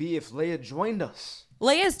Empire could be if Leia joined us.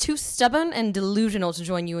 Leia is too stubborn and delusional to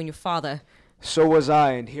join you and your father. So was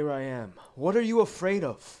I, and here I am. What are you afraid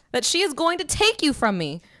of? That she is going to take you from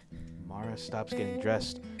me. Mara stops getting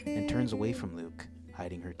dressed and turns away from Luke,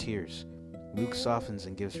 hiding her tears. Luke softens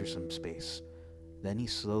and gives her some space. Then he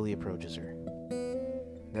slowly approaches her.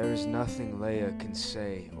 There is nothing Leia can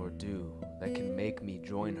say or do that can make me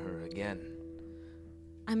join her again.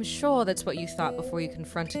 I'm sure that's what you thought before you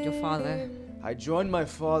confronted your father. I joined my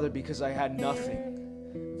father because I had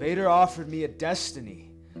nothing. Vader offered me a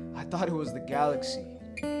destiny. I thought it was the galaxy.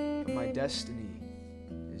 But my destiny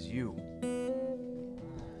is you.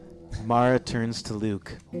 Mara turns to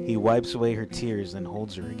Luke. He wipes away her tears and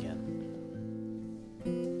holds her again.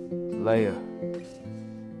 Leia.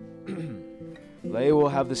 Leia will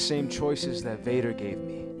have the same choices that Vader gave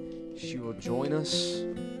me. She will join us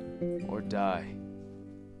or die.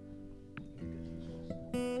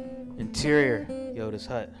 Interior, Yoda's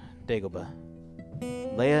hut, Dagobah.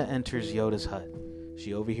 Leia enters Yoda's hut.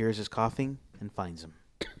 She overhears his coughing and finds him.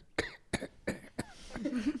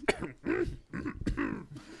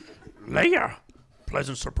 Leia,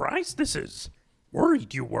 pleasant surprise this is.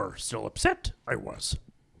 Worried you were, still upset I was.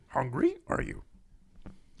 Hungry, are you?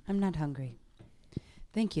 I'm not hungry.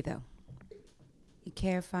 Thank you, though. You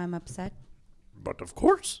care if I'm upset? But of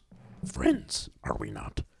course. Friends, are we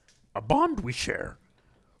not? A bond we share.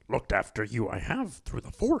 Looked after you I have through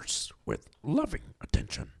the Force with loving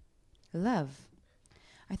attention. Love?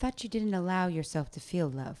 I thought you didn't allow yourself to feel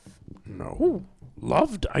love. No.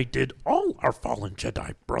 Loved I did all our fallen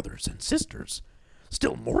Jedi brothers and sisters.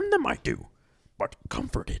 Still mourn them I do. But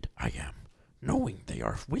comforted I am, knowing they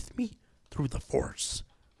are with me through the Force.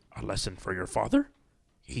 A lesson for your father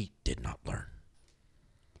he did not learn.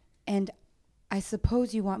 And I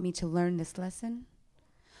suppose you want me to learn this lesson?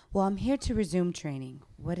 Well, I'm here to resume training.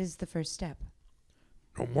 What is the first step?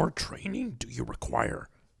 No more training do you require.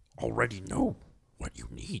 Already know what you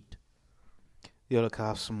need. Yoda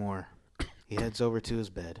coughs some more. He heads over to his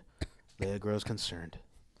bed. Leia grows concerned.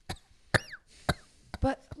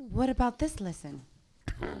 But what about this lesson?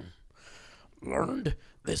 Learned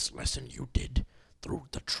this lesson you did through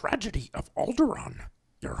the tragedy of Alderaan,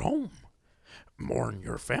 your home. Mourn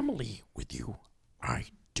your family with you, I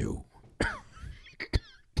do.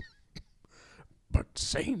 But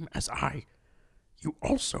same as I, you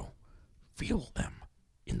also feel them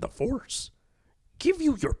in the Force. Give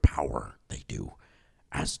you your power, they do,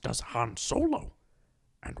 as does Han Solo.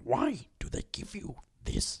 And why do they give you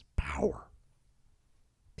this power?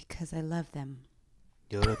 Because I love them.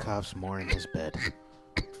 Yoda coughs more in his bed.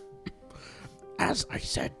 As I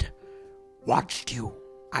said, watched you,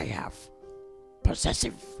 I have.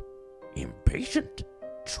 Possessive, impatient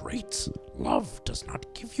traits love does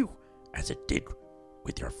not give you as it did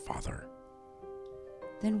with your father.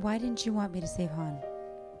 Then why didn't you want me to save Han?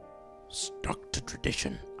 Stuck to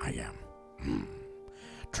tradition, I am.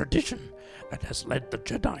 Tradition that has led the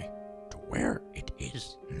Jedi to where it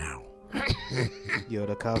is now.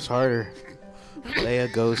 Yoda coughs harder.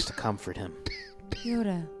 Leia goes to comfort him.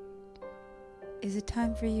 Yoda, is it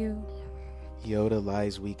time for you? Yoda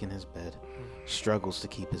lies weak in his bed, struggles to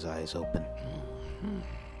keep his eyes open.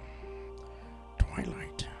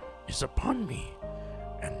 Twilight is upon me,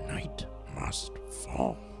 and night must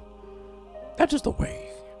fall. That is the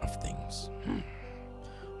way of things.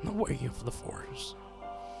 The way of the Force.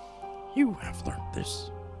 You have learned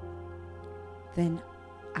this. Then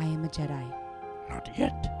I am a Jedi. Not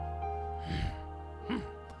yet.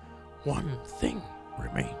 One thing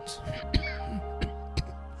remains.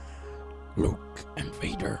 Luke and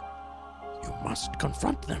Vader, you must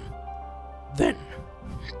confront them. Then,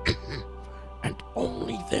 and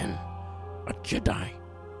only then, a Jedi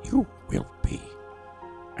you will be.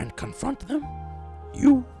 And confront them,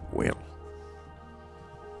 you will.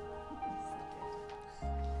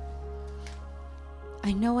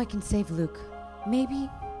 I know I can save Luke. Maybe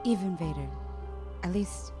even Vader. At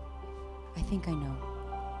least, I think I know.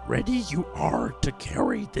 Ready you are to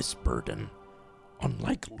carry this burden.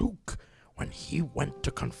 Unlike Luke, when he went to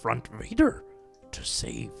confront Vader to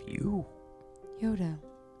save you. Yoda,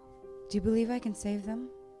 do you believe I can save them?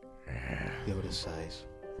 Yoda sighs.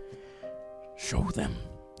 Show them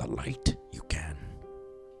the light you can.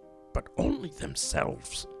 But only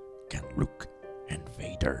themselves can Luke and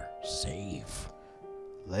Vader save.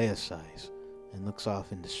 Leia sighs and looks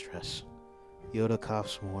off in distress. Yoda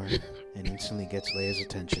coughs more and instantly gets Leia's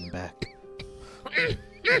attention back.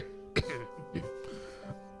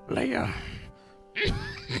 Leia,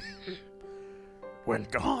 when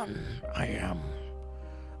gone I am,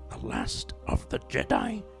 the last of the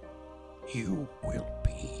Jedi you will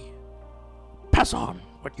be. Pass on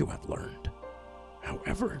what you have learned,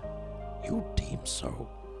 however you deem so.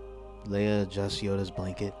 Leia adjusts Yoda's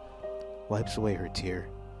blanket, wipes away her tear.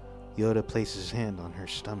 Yoda places his hand on her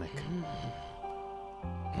stomach.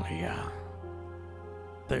 Leia,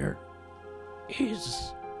 there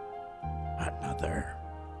is another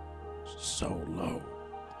Solo.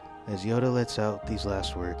 As Yoda lets out these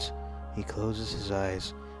last words, he closes his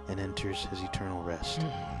eyes and enters his eternal rest.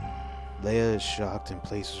 Leia is shocked and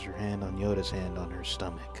places her hand on Yoda's hand on her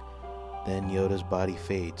stomach. Then Yoda's body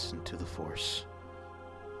fades into the Force.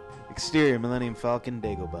 Exterior, Millennium Falcon,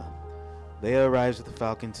 Dagobah. Leia arrives at the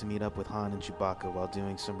Falcon to meet up with Han and Chewbacca while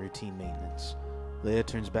doing some routine maintenance. Leia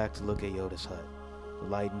turns back to look at Yoda's hut. The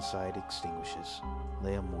light inside extinguishes.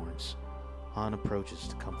 Leia mourns. Han approaches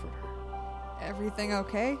to comfort her. Everything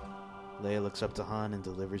okay? Leia looks up to Han and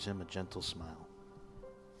delivers him a gentle smile.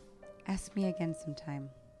 Ask me again sometime.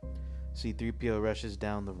 C-3PO rushes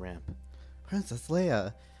down the ramp. Princess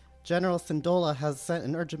Leia, General Syndulla has sent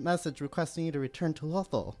an urgent message requesting you to return to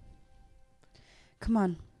Lothal. Come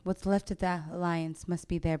on. What's left of that alliance must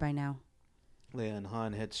be there by now. Leia and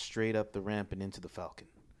Han head straight up the ramp and into the Falcon.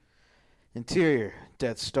 Interior,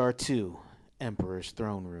 Death Star 2, Emperor's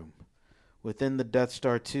Throne Room. Within the Death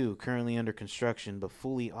Star 2, currently under construction but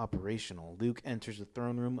fully operational, Luke enters the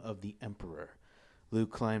throne room of the Emperor.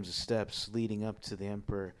 Luke climbs the steps leading up to the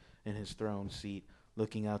Emperor in his throne seat,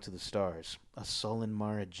 looking out to the stars, a sullen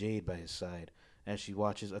Mara Jade by his side, as she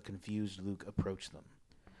watches a confused Luke approach them.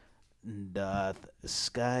 Darth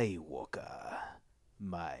Skywalker,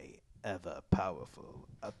 my ever-powerful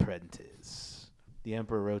apprentice. The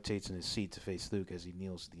Emperor rotates in his seat to face Luke as he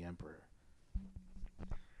kneels to the Emperor.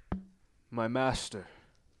 My master,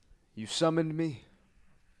 you summoned me?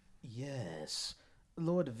 Yes.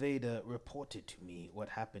 Lord Vader reported to me what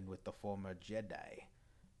happened with the former Jedi.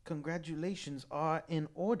 Congratulations are in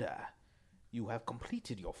order. You have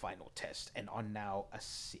completed your final test and are now a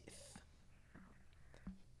Sith.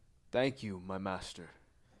 Thank you, my master.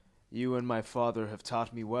 You and my father have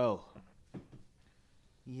taught me well.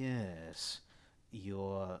 Yes,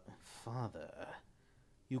 your father.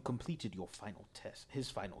 You completed your final test, his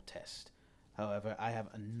final test. However, I have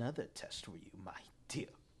another test for you, my dear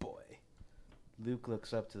boy. Luke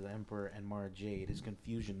looks up to the Emperor and Mara Jade, his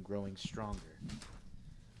confusion growing stronger.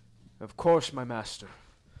 Of course, my master.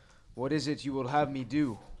 What is it you will have me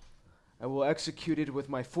do? I will execute it with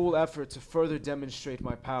my full effort to further demonstrate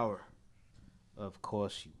my power. Of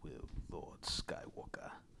course you will, Lord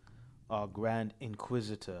Skywalker. Our Grand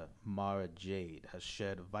Inquisitor, Mara Jade, has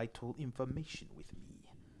shared vital information with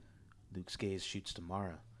me. Luke's gaze shoots to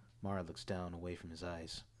Mara. Mara looks down, away from his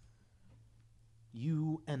eyes.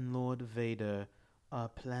 You and Lord Vader are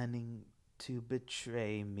planning to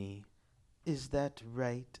betray me. Is that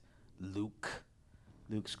right, Luke?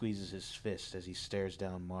 Luke squeezes his fist as he stares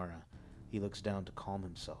down Mara. He looks down to calm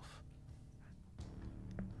himself.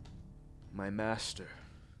 My master,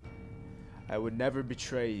 I would never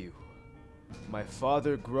betray you. My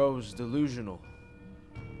father grows delusional.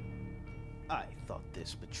 I thought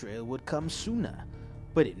this betrayal would come sooner,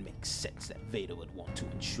 but it makes sense that Vader would want to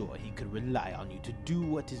ensure he could rely on you to do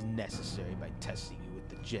what is necessary by testing you with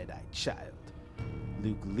the Jedi child.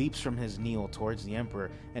 Luke leaps from his kneel towards the Emperor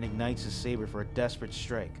and ignites his saber for a desperate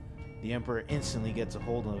strike. The Emperor instantly gets a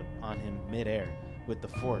hold on him midair with the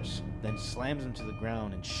Force, then slams him to the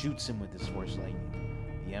ground and shoots him with his Force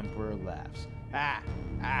lightning. The Emperor laughs. Ah,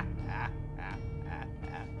 ah, ah, ah, ah,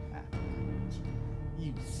 ah, ah.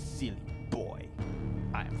 You silly boy.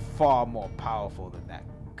 I am far more powerful than that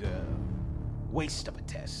girl. Waste of a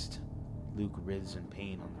test. Luke writhes in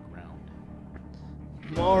pain on the ground.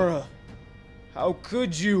 Mara, how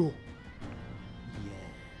could you?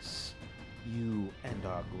 Yes, you and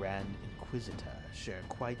our Grand Inquisitor share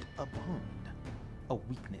quite a bond. A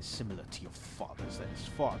weakness similar to your father's that is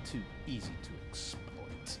far too easy to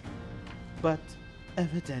exploit. But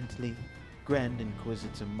evidently, Grand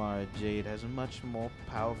Inquisitor Mara Jade has a much more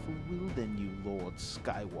powerful will than you, Lord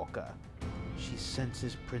Skywalker. She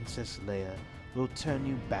senses Princess Leia will turn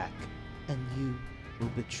you back, and you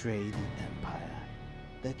will betray the Empire.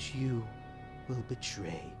 That you will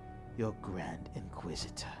betray your Grand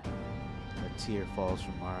Inquisitor. A tear falls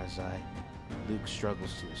from Mara's eye. Luke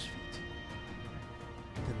struggles to his feet.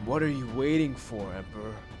 Then what are you waiting for,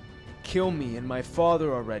 Emperor? Kill me and my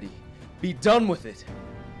father already. Be done with it.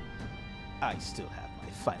 I still have my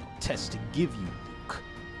final test to give you, Luke.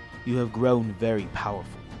 You have grown very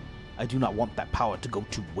powerful. I do not want that power to go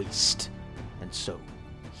to waste. And so,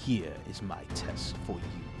 here is my test for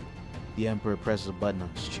you. The Emperor presses a button on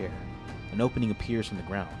his chair. An opening appears from the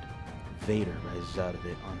ground. Vader rises out of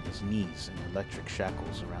it on his knees and electric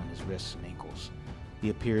shackles around his wrists and ankles. He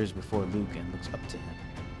appears before Luke and looks up to him.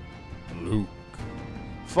 Luke.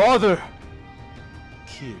 Father!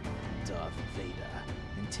 Kill Darth Vader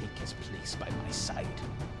and take his place by my side.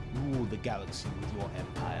 Rule the galaxy with your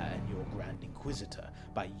empire and your Grand Inquisitor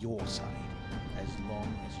by your side, as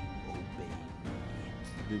long as you obey me.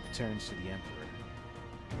 Luke turns to the Emperor.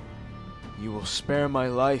 You will spare my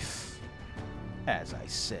life. As I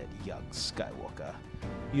said, young Skywalker,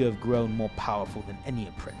 you have grown more powerful than any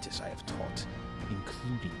apprentice I have taught,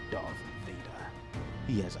 including Darth Vader.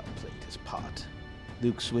 He has outplayed his part.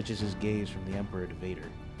 Luke switches his gaze from the Emperor to Vader.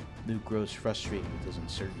 Luke grows frustrated with his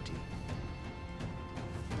uncertainty.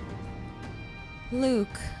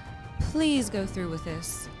 Luke, please go through with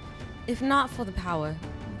this. If not for the power,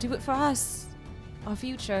 do it for us, our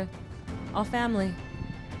future. All family.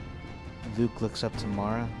 Luke looks up to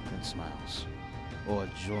Mara and smiles. Or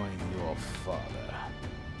join your father.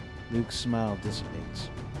 Luke's smile dissipates.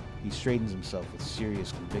 He straightens himself with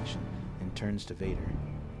serious conviction and turns to Vader.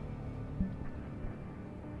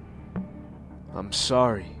 I'm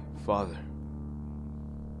sorry, Father.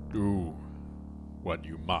 Do what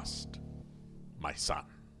you must, my son.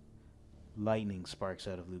 Lightning sparks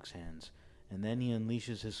out of Luke's hands, and then he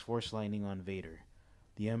unleashes his force lightning on Vader.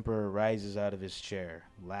 The Emperor rises out of his chair,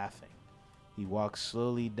 laughing. He walks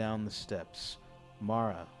slowly down the steps.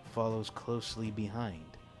 Mara follows closely behind.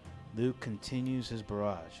 Luke continues his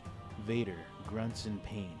barrage. Vader grunts in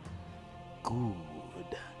pain.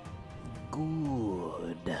 Good.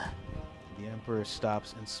 Good. The Emperor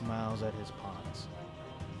stops and smiles at his pawns.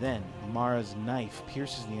 Then, Mara's knife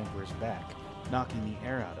pierces the Emperor's back, knocking the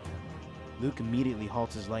air out of him. Luke immediately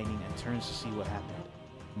halts his lightning and turns to see what happened.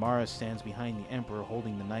 Mara stands behind the Emperor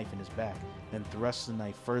holding the knife in his back, then thrusts the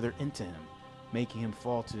knife further into him, making him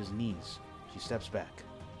fall to his knees. She steps back.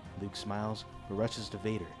 Luke smiles, but rushes to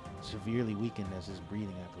Vader, severely weakened as his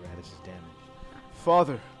breathing apparatus is damaged.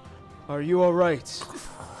 Father, are you all right?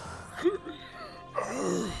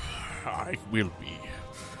 I will be.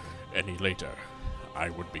 Any later, I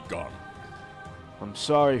would be gone. I'm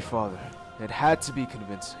sorry, Father. It had to be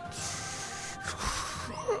convincing.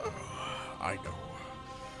 I know.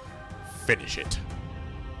 Finish it.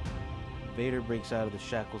 Vader breaks out of the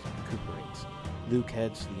shackles and recuperates. Luke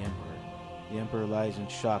heads to the Emperor. The Emperor lies in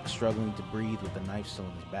shock, struggling to breathe with the knife still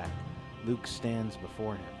in his back. Luke stands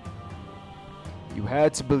before him. You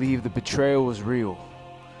had to believe the betrayal was real.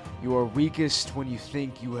 You are weakest when you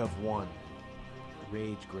think you have won.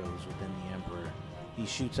 Rage grows within the Emperor. He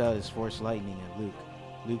shoots out his force lightning at Luke.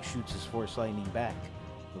 Luke shoots his force lightning back.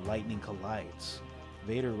 The lightning collides.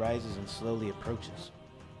 Vader rises and slowly approaches.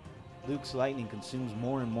 Luke's lightning consumes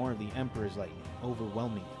more and more of the Emperor's lightning,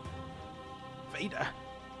 overwhelming him. Vader,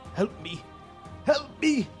 help me! Help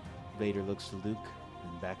me! Vader looks to Luke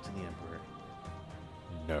and back to the Emperor.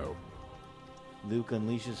 No. Luke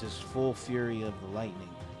unleashes his full fury of the lightning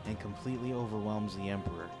and completely overwhelms the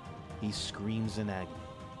Emperor. He screams in agony.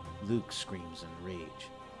 Luke screams in rage.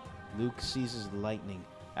 Luke seizes the lightning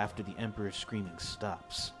after the Emperor's screaming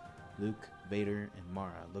stops. Luke, Vader, and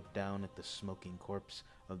Mara look down at the smoking corpse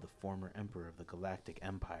of the former Emperor of the Galactic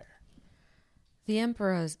Empire. The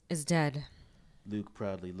Emperor is dead. Luke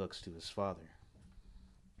proudly looks to his father.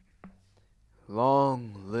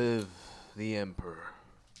 Long live the Emperor.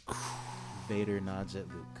 Vader nods at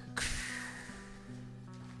Luke.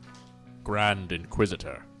 Grand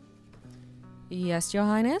Inquisitor. Yes, Your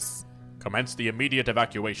Highness? Commence the immediate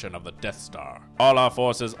evacuation of the Death Star. All our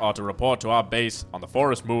forces are to report to our base on the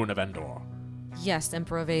forest moon of Endor. Yes,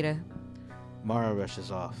 Emperor Vader. Mara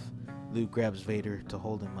rushes off. Luke grabs Vader to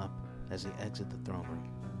hold him up as they exit the throne room.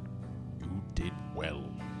 You did well,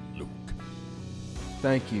 Luke.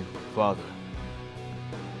 Thank you, Father.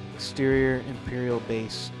 Exterior Imperial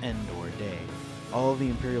Base Endor Day. All of the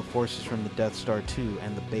Imperial forces from the Death Star 2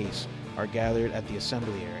 and the base are gathered at the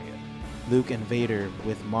assembly area. Luke and Vader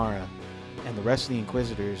with Mara and the rest of the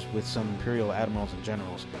Inquisitors with some Imperial admirals and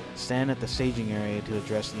generals stand at the staging area to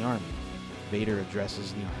address the army. Vader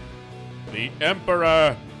addresses the army. The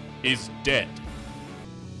Emperor is dead.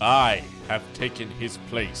 I have taken his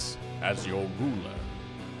place as your ruler.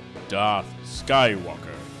 Darth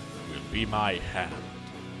Skywalker will be my hand.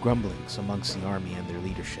 Grumblings amongst the army and their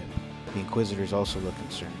leadership. The Inquisitors also look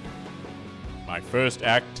concerned. My first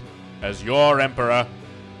act as your Emperor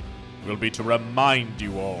will be to remind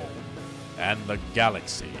you all and the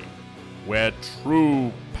galaxy where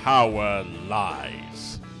true power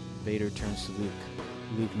lies. Vader turns to Luke.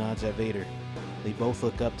 Luke nods at Vader. They both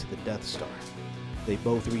look up to the Death Star. They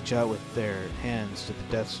both reach out with their hands to the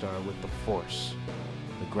Death Star with the Force.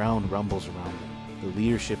 The ground rumbles around them. The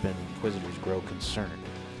leadership and the Inquisitors grow concerned.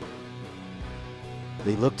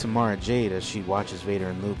 They look to Mara Jade as she watches Vader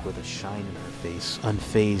and Luke with a shine in her face,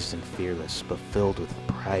 unfazed and fearless, but filled with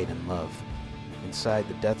pride and love. Inside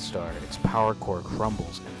the Death Star, its power core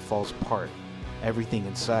crumbles and falls apart, everything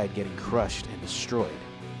inside getting crushed and destroyed.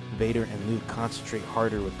 Vader and Luke concentrate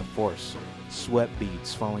harder with the Force, sweat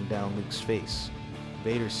beads falling down Luke's face.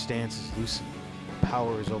 Vader's stance is loosening.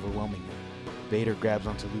 Power is overwhelming him. Vader grabs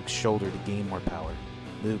onto Luke's shoulder to gain more power.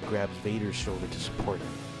 Luke grabs Vader's shoulder to support him.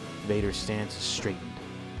 Vader's stance is straightened.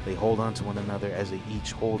 They hold on to one another as they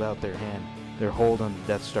each hold out their hand. Their hold on the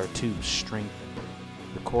Death Star 2 strengthened.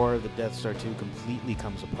 The core of the Death Star 2 completely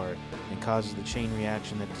comes apart and causes the chain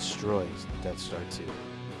reaction that destroys the Death Star 2. The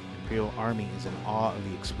Imperial Army is in awe of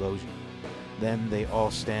the explosion. Then they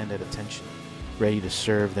all stand at attention, ready to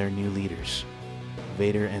serve their new leaders.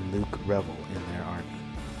 Vader and Luke revel in their army.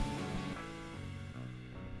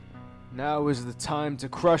 Now is the time to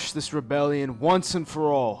crush this rebellion once and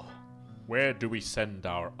for all. Where do we send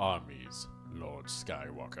our armies, Lord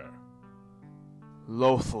Skywalker?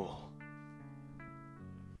 Lothal.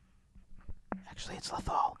 Actually, it's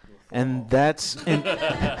Lothal. And that's and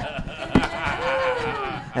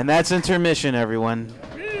that's intermission, everyone.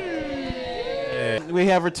 We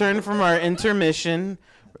have returned from our intermission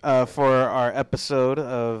for our episode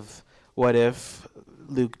of What If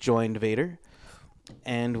Luke Joined Vader.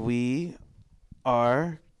 And we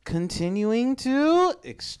are continuing to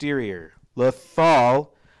exterior Lothal,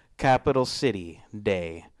 capital city,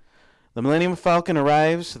 day. The Millennium Falcon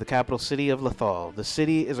arrives to the capital city of Lothal. The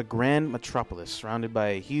city is a grand metropolis surrounded by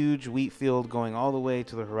a huge wheat field going all the way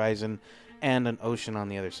to the horizon and an ocean on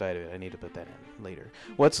the other side of it. I need to put that in later.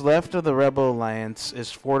 What's left of the Rebel Alliance is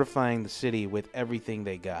fortifying the city with everything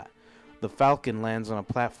they got. The Falcon lands on a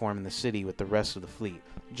platform in the city with the rest of the fleet.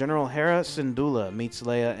 General Hera Syndulla meets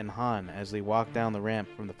Leia and Han as they walk down the ramp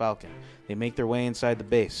from the Falcon. They make their way inside the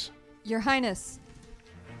base. Your Highness.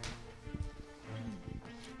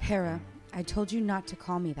 Hera, I told you not to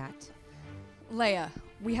call me that. Leia,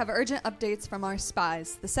 we have urgent updates from our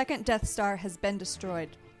spies. The second Death Star has been destroyed.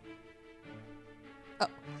 Oh,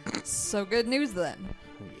 so good news then.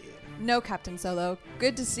 No, Captain Solo.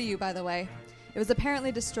 Good to see you, by the way. It was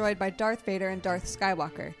apparently destroyed by Darth Vader and Darth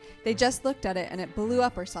Skywalker. They just looked at it and it blew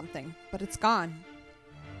up or something, but it's gone.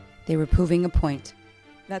 They were proving a point.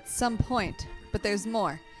 That's some point, but there's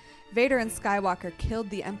more. Vader and Skywalker killed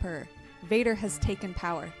the Emperor. Vader has taken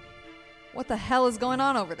power. What the hell is going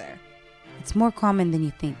on over there? It's more common than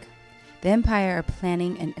you think. The Empire are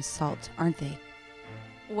planning an assault, aren't they?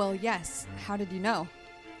 Well, yes. How did you know?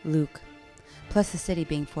 Luke. Plus the city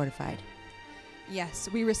being fortified. Yes,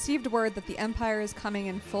 we received word that the Empire is coming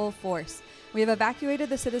in full force. We have evacuated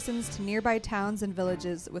the citizens to nearby towns and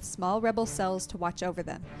villages with small rebel cells to watch over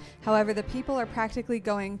them. However, the people are practically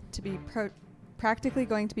going to be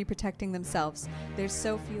protecting themselves. There's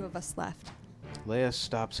so few of us left. Leia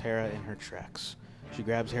stops Hera in her tracks. She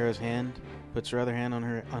grabs Hera's hand, puts her other hand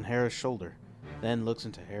on Hera's shoulder, then looks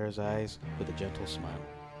into Hera's eyes with a gentle smile.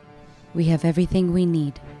 We have everything we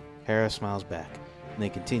need. Hera smiles back, and they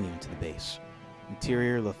continue into the base.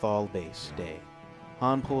 Interior Lothal base, day.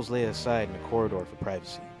 Han pulls Leia aside in a corridor for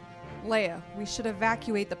privacy. Leia, we should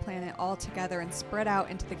evacuate the planet altogether and spread out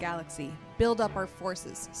into the galaxy. Build up our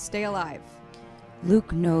forces. Stay alive.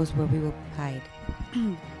 Luke knows where we will hide.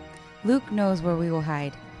 Luke knows where we will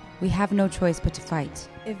hide. We have no choice but to fight.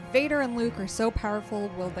 If Vader and Luke are so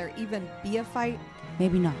powerful, will there even be a fight?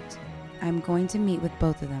 Maybe not. I'm going to meet with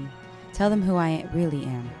both of them. Tell them who I really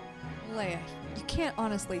am. Leia, you can't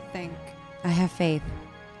honestly think. I have faith.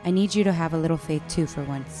 I need you to have a little faith too for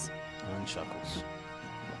once. Han chuckles.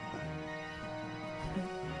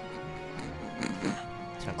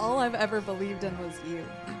 All I've ever believed in was you.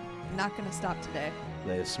 Not gonna stop today.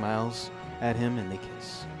 Leia smiles at him and they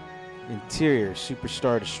kiss. Interior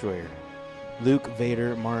Superstar Destroyer. Luke,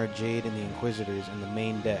 Vader, Mara Jade, and the Inquisitors in the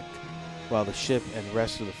main deck, while the ship and the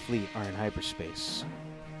rest of the fleet are in hyperspace.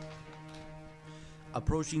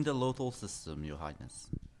 Approaching the Lothal system, Your Highness.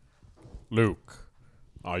 Luke,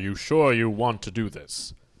 are you sure you want to do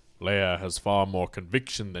this? Leia has far more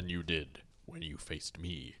conviction than you did when you faced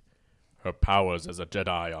me. Her powers as a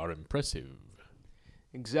Jedi are impressive.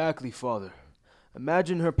 Exactly, Father.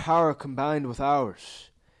 Imagine her power combined with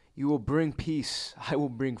ours. You will bring peace, I will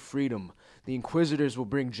bring freedom, the Inquisitors will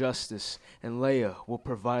bring justice, and Leia will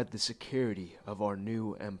provide the security of our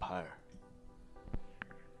new empire.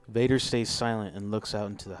 Vader stays silent and looks out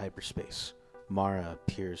into the hyperspace. Mara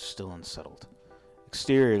appears still unsettled.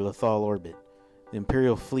 Exterior Lothal orbit. The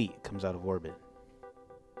Imperial fleet comes out of orbit.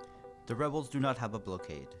 The rebels do not have a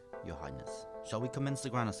blockade, Your Highness. Shall we commence the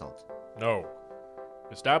grand assault? No.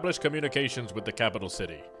 Establish communications with the capital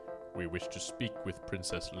city. We wish to speak with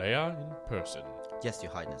Princess Leia in person. Yes,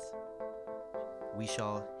 Your Highness. We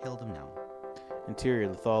shall hail them now. Interior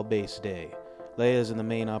Lothal base, day. Leia is in the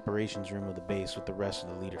main operations room of the base with the rest of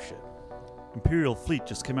the leadership. Imperial fleet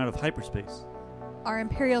just came out of hyperspace. Are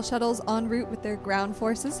Imperial shuttles en route with their ground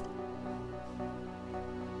forces?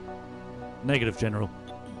 Negative, General.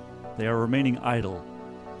 They are remaining idle.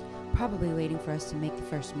 Probably waiting for us to make the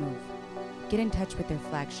first move. Get in touch with their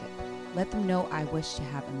flagship. Let them know I wish to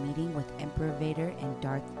have a meeting with Emperor Vader and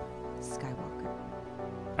Darth Skywalker.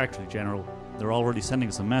 Actually, General, they're already sending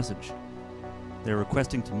us a message. They're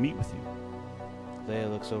requesting to meet with you.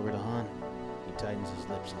 Leia looks over to Han. He tightens his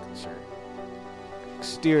lips in concern.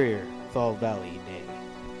 Exterior Thal Valley, day.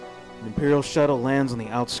 An Imperial shuttle lands on the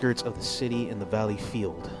outskirts of the city in the valley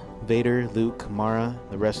field. Vader, Luke, Mara,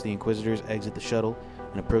 the rest of the Inquisitors exit the shuttle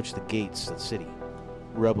and approach the gates to the city.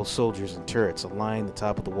 Rebel soldiers and turrets align the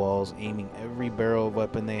top of the walls, aiming every barrel of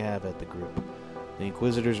weapon they have at the group. The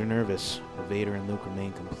Inquisitors are nervous, but Vader and Luke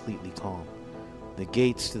remain completely calm. The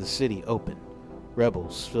gates to the city open.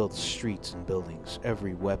 Rebels fill the streets and buildings,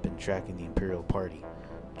 every weapon tracking the Imperial party.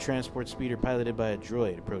 A transport speeder piloted by a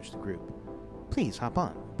droid approached the group. Please hop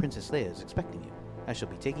on. Princess Leia is expecting you. I shall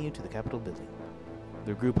be taking you to the Capitol building.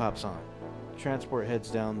 The group hops on. The transport heads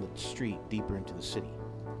down the street deeper into the city.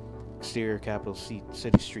 Exterior Capitol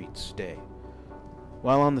City streets, day.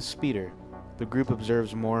 While on the speeder, the group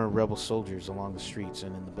observes more rebel soldiers along the streets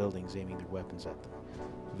and in the buildings aiming their weapons at them.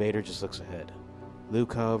 Vader just looks ahead.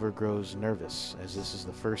 Luke, however, grows nervous as this is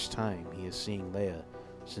the first time he is seeing Leia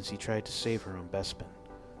since he tried to save her on Bespin.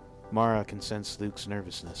 Mara can sense Luke's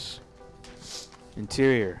nervousness.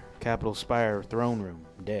 Interior, Capitol Spire throne room,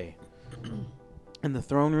 day. In the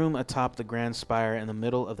throne room atop the Grand Spire in the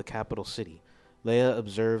middle of the capital city, Leia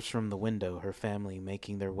observes from the window her family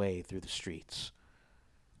making their way through the streets.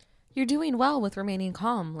 You're doing well with remaining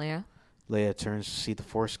calm, Leia. Leia turns to see the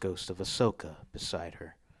Force ghost of Ahsoka beside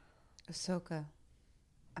her. Ahsoka,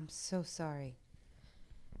 I'm so sorry.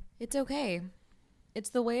 It's okay. It's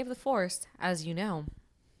the way of the Force, as you know.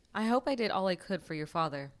 I hope I did all I could for your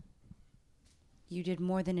father. You did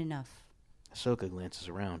more than enough. Ahsoka glances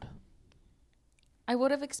around. I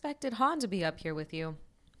would have expected Han to be up here with you.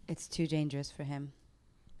 It's too dangerous for him.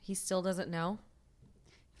 He still doesn't know?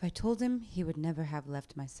 If I told him, he would never have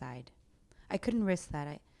left my side. I couldn't risk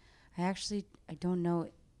that. I don't know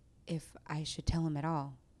if I should tell him at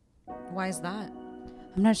all. Why is that?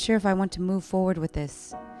 I'm not sure if I want to move forward with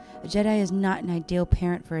this. A Jedi is not an ideal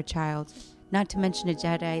parent for a child, not to mention a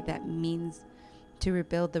Jedi that means to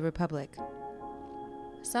rebuild the Republic.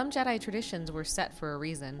 Some Jedi traditions were set for a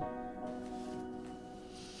reason.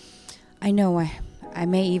 I know, I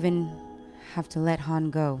may even have to let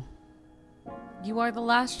Han go. You are the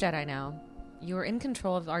last Jedi now. You are in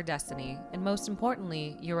control of our destiny, and most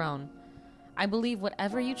importantly, your own. I believe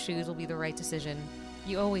whatever you choose will be the right decision.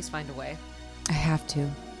 You always find a way. I have to,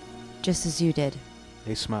 just as you did.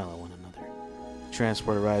 They smile at one another. The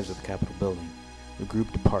transport arrives at the Capitol building. The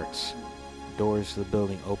group departs. The doors to the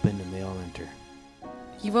building open and they all enter.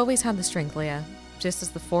 You've always had the strength, Leia, just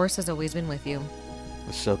as the Force has always been with you.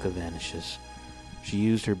 Ahsoka vanishes. She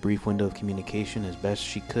used her brief window of communication as best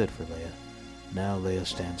she could for Leia. Now Leia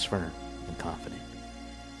stands firm and confident.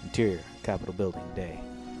 Interior, Capitol building, day.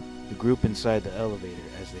 The group inside the elevator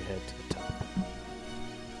as they head to the top.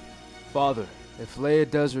 Father, if Leia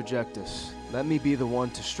does reject us, let me be the one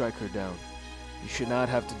to strike her down. You should not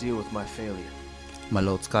have to deal with my failure. My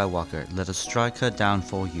Lord Skywalker, let us strike her down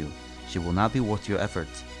for you. She will not be worth your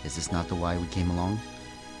efforts. Is this not the why we came along?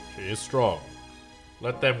 She is strong.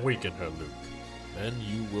 Let them weaken her, Luke. Then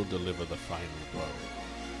you will deliver the final blow.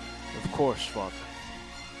 Of course, Father.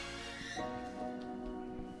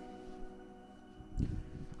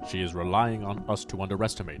 She is relying on us to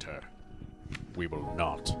underestimate her. We will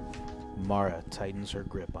not. Mara tightens her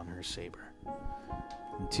grip on her saber.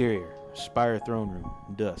 Interior, Spire throne room,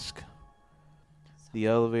 dusk. The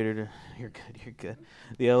elevator... You're good.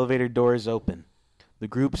 The elevator doors open. The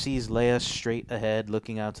group sees Leia straight ahead,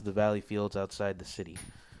 looking out to the valley fields outside the city.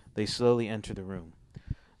 They slowly enter the room.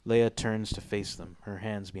 Leia turns to face them, her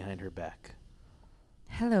hands behind her back.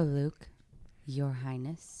 Hello, Luke. Your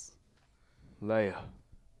Highness. Leia.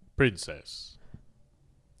 Princess.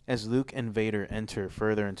 As Luke and Vader enter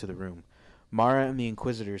further into the room, Mara and the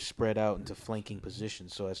Inquisitors spread out into flanking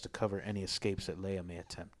positions so as to cover any escapes that Leia may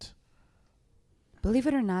attempt. Believe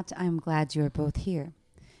it or not, I am glad you are both here.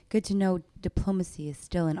 Good to know diplomacy is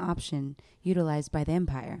still an option utilized by the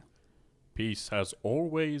Empire. Peace has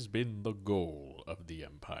always been the goal of the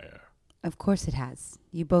Empire. Of course it has.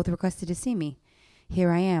 You both requested to see me.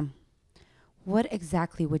 Here I am. What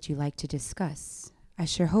exactly would you like to discuss? I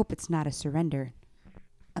sure hope it's not a surrender,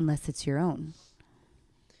 unless it's your own.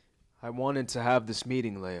 I wanted to have this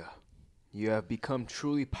meeting, Leia. You have become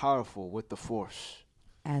truly powerful with the Force.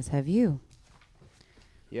 As have you.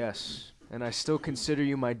 Yes, and I still consider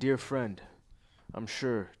you my dear friend. I'm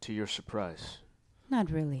sure, to your surprise. Not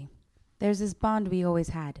really. There's this bond we always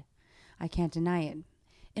had. I can't deny it.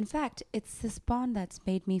 In fact, it's this bond that's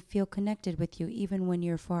made me feel connected with you even when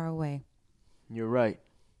you're far away. You're right.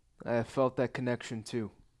 I have felt that connection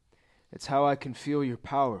too. It's how I can feel your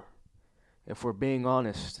power. If we're being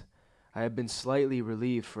honest, I have been slightly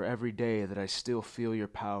relieved for every day that I still feel your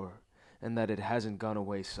power and that it hasn't gone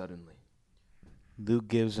away suddenly. Luke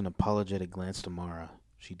gives an apologetic glance to Mara.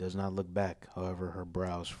 She does not look back, however her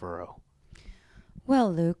brows furrow.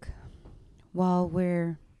 Well, Luke, while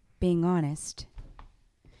we're being honest.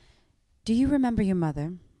 Do you remember your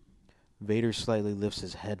mother? Vader slightly lifts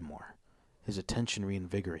his head more, his attention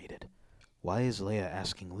reinvigorated. Why is Leia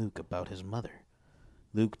asking Luke about his mother?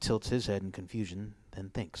 Luke tilts his head in confusion, then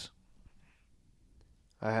thinks.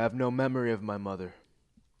 I have no memory of my mother.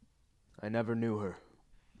 I never knew her.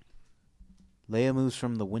 Leia moves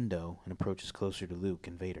from the window and approaches closer to Luke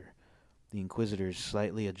and Vader. The Inquisitors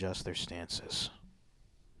slightly adjust their stances.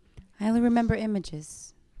 I only remember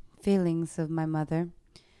images, feelings of my mother.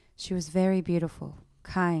 She was very beautiful,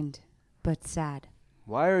 kind, but sad.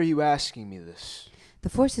 Why are you asking me this? The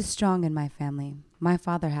Force is strong in my family. My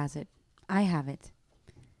father has it. I have it.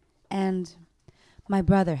 And my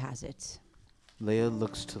brother has it. Leia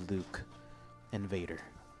looks to Luke and Vader,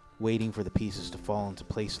 waiting for the pieces to fall into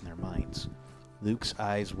place in their minds. Luke's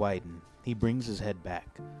eyes widen. He brings his head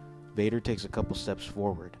back. Vader takes a couple steps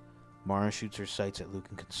forward. Mara shoots her sights at Luke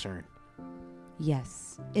in concern.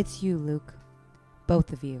 Yes, it's you, Luke.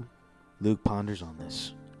 Both of you. Luke ponders on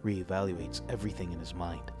this, reevaluates everything in his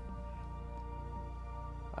mind.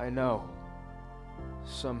 I know.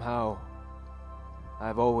 Somehow,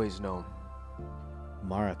 I've always known.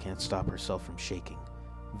 Mara can't stop herself from shaking.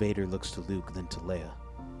 Vader looks to Luke, then to Leia.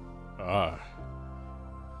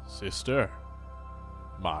 Sister?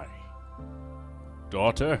 My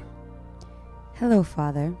daughter? Hello,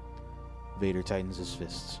 Father. Vader tightens his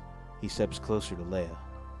fists. He steps closer to Leia.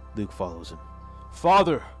 Luke follows him.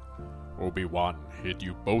 Father! Obi-Wan hid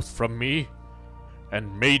you both from me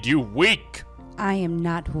and made you weak. I am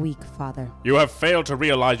not weak, Father. You have failed to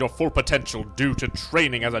realize your full potential due to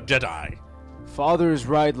training as a Jedi. Father is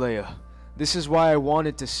right, Leia. This is why I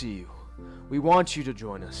wanted to see you. We want you to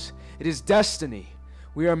join us. It is destiny.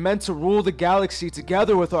 We are meant to rule the galaxy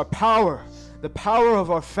together with our power, the power of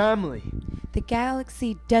our family. The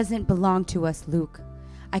galaxy doesn't belong to us, Luke.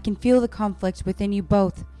 I can feel the conflict within you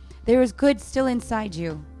both. There is good still inside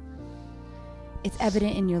you. It's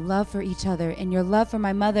evident in your love for each other and your love for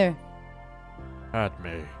my mother.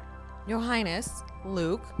 Padme. Your Highness,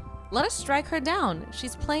 Luke, let us strike her down.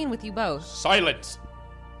 She's playing with you both. Silence!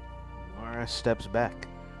 Mara steps back.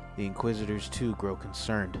 The Inquisitors too grow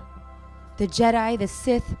concerned. The Jedi, the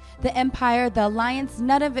Sith, the Empire, the Alliance,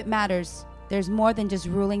 none of it matters. There's more than just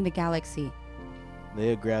ruling the galaxy.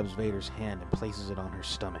 Leia grabs Vader's hand and places it on her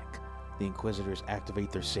stomach. The Inquisitors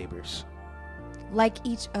activate their sabers. Like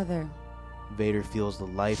each other. Vader feels the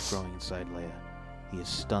life growing inside Leia. He is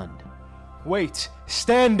stunned. Wait!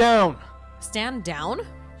 Stand down! Stand down?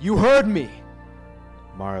 You heard me!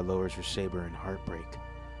 Mara lowers her saber in heartbreak.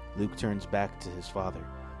 Luke turns back to his father,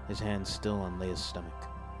 his hand still on Leia's stomach.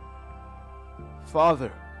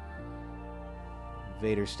 Father!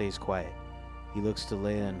 Vader stays quiet. He looks to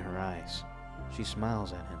Leia in her eyes. She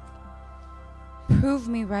smiles at him. Prove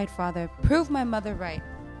me right, Father. Prove my mother right.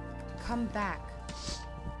 Come back.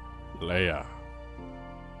 Leia.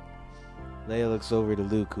 Leia looks over to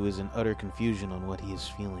Luke, who is in utter confusion on what he is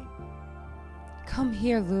feeling. Come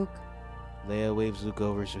here, Luke. Leia waves Luke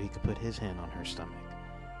over so he could put his hand on her stomach.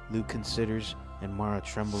 Luke considers, and Mara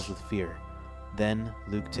trembles with fear. Then,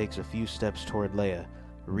 Luke takes a few steps toward Leia,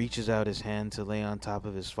 reaches out his hand to lay on top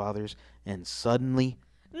of his father's, and suddenly...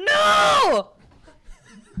 No!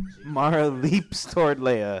 Mara leaps toward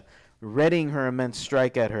Leia, readying her immense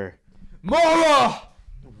strike at her. Mara!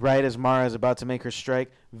 Right as Mara is about to make her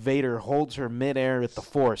strike, Vader holds her midair with the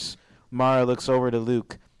Force. Mara looks over to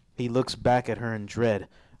Luke. He looks back at her in dread.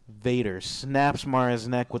 Vader snaps Mara's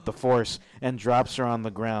neck with the Force and drops her on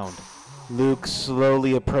the ground. Luke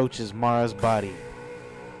slowly approaches Mara's body.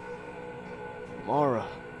 Mara.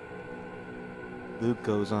 Luke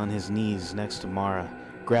goes on his knees next to Mara,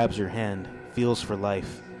 grabs her hand, feels for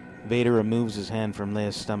life. Vader removes his hand from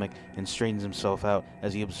Leia's stomach and straightens himself out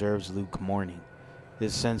as he observes Luke mourning.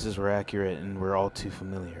 His senses were accurate and were all too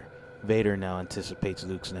familiar. Vader now anticipates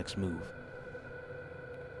Luke's next move.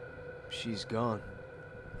 She's gone.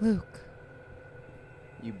 Luke.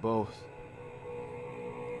 You both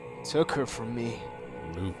took her from me.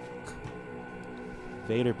 Luke.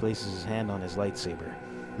 Vader places his hand on his lightsaber.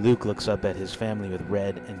 Luke looks up at his family with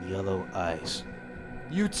red and yellow eyes.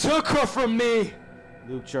 You took her from me!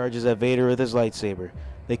 Luke charges at Vader with his lightsaber.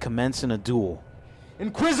 They commence in a duel.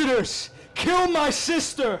 Inquisitors! Kill my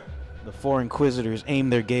sister! The four Inquisitors aim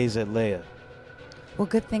their gaze at Leia. Well,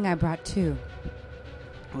 good thing I brought two.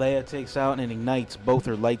 Leia takes out and ignites both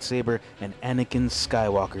her lightsaber and Anakin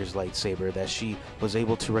Skywalker's lightsaber that she was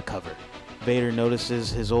able to recover. Vader notices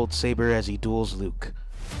his old saber as he duels Luke.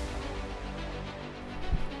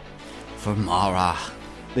 For Mara.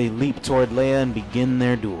 They leap toward Leia and begin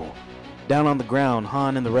their duel. Down on the ground,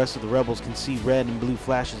 Han and the rest of the rebels can see red and blue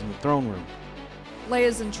flashes in the throne room.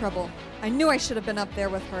 Leia's in trouble. I knew I should have been up there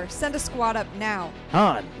with her. Send a squad up now.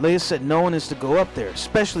 Han, Leia said no one is to go up there,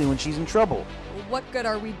 especially when she's in trouble. What good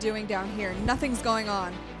are we doing down here? Nothing's going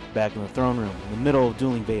on. Back in the throne room, in the middle of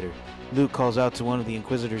dueling Vader, Luke calls out to one of the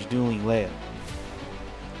Inquisitors dueling Leia.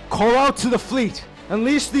 Call out to the fleet!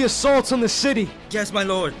 Unleash the assaults on the city! Yes, my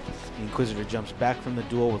lord! The Inquisitor jumps back from the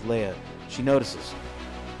duel with Leia. She notices.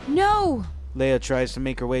 No! Leia tries to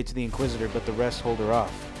make her way to the Inquisitor, but the rest hold her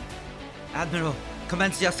off. Admiral,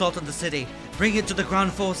 commence the assault on the city. Bring it to the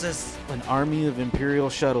ground forces. An army of Imperial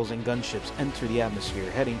shuttles and gunships enter the atmosphere,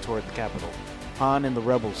 heading toward the capital. Han and the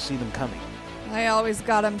rebels see them coming. I always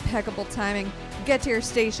got impeccable timing. Get to your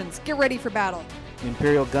stations. Get ready for battle. The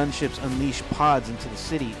Imperial gunships unleash pods into the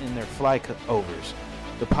city in their flyovers.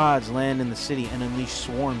 The pods land in the city and unleash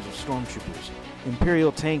swarms of stormtroopers.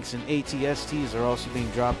 Imperial tanks and AT-STs are also being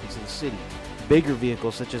dropped into the city. Bigger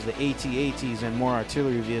vehicles such as the AT-ATs and more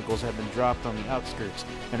artillery vehicles have been dropped on the outskirts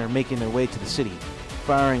and are making their way to the city,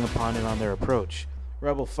 firing upon it on their approach.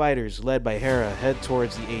 Rebel fighters, led by Hera, head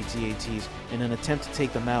towards the AT-ATs in an attempt to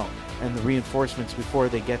take them out and the reinforcements before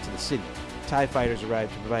they get to the city. TIE fighters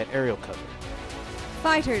arrive to provide aerial cover.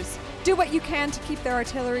 Fighters, do what you can to keep their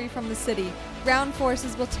artillery from the city. Ground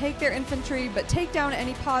forces will take their infantry, but take down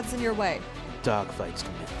any pods in your way. Dogfights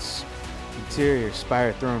commence. Interior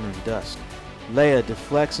Spire throne room dusk. Leia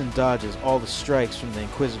deflects and dodges all the strikes from the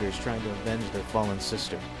Inquisitors trying to avenge their fallen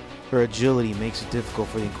sister. Her agility makes it difficult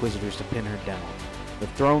for the Inquisitors to pin her down. The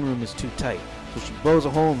throne room is too tight, so she blows a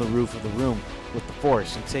hole in the roof of the room with the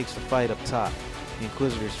Force and takes the fight up top. The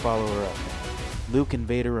Inquisitors follow her up. Luke and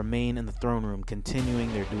Vader remain in the throne room,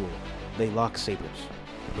 continuing their duel. They lock sabers.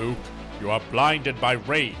 Luke, you are blinded by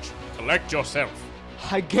rage. Collect yourself.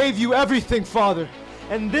 I gave you everything, Father,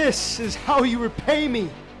 and this is how you repay me.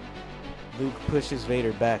 Luke pushes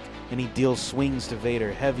Vader back, and he deals swings to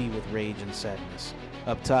Vader, heavy with rage and sadness.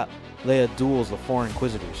 Up top, Leia duels the four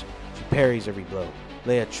Inquisitors. She parries every blow.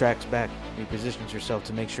 Leia tracks back and repositions herself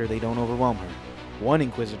to make sure they don't overwhelm her. One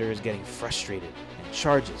Inquisitor is getting frustrated and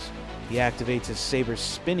charges. He activates his saber's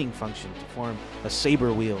spinning function to form a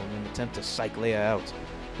saber wheel in an attempt to psych Leia out.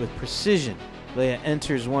 With precision, Leia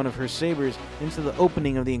enters one of her sabers into the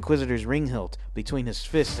opening of the Inquisitor's ring hilt between his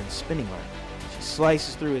fist and spinning arm. She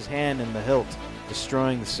slices through his hand and the hilt,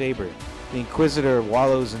 destroying the saber. The Inquisitor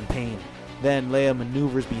wallows in pain. Then Leia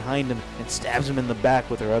maneuvers behind him and stabs him in the back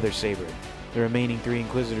with her other saber. The remaining three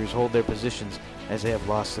Inquisitors hold their positions as they have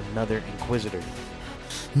lost another Inquisitor.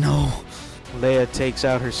 No. Leia takes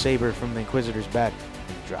out her saber from the Inquisitor's back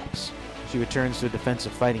and drops. She returns to a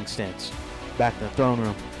defensive fighting stance. Back in the throne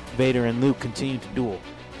room, Vader and Luke continue to duel.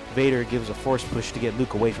 Vader gives a force push to get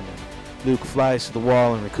Luke away from him. Luke flies to the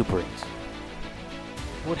wall and recuperates.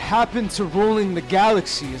 What happened to ruling the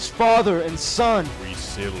galaxy as father and son? We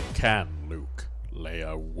still can, Luke.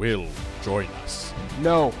 Leia will join us.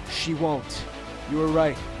 No, she won't. You were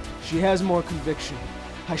right. She has more conviction.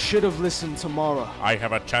 I should have listened to Mara. I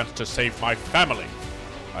have a chance to save my family.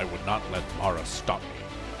 I would not let Mara stop me.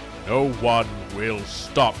 No one will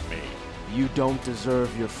stop me. You don't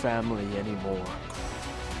deserve your family anymore.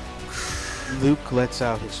 Luke lets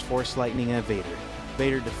out his Force lightning at Vader.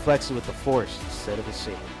 Vader deflects it with the Force instead of his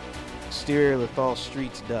saber. Exterior Lothal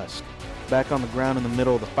streets dusk. Back on the ground in the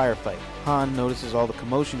middle of the firefight, Han notices all the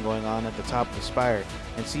commotion going on at the top of the spire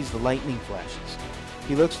and sees the lightning flashes.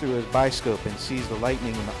 He looks through his biscope and sees the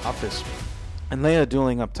lightning in the office and Leia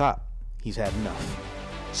dueling up top. He's had enough.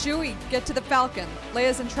 Chewie, get to the Falcon.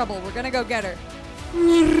 Leia's in trouble. We're gonna go get her.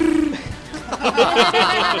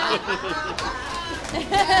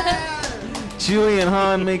 Chewie and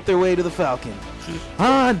Han make their way to the Falcon.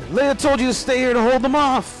 Han, Leia told you to stay here to hold them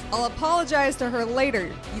off. I'll apologize to her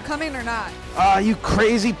later. You coming or not? Ah, you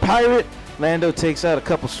crazy pirate! Lando takes out a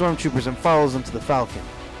couple stormtroopers and follows them to the Falcon.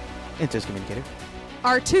 Enters communicator.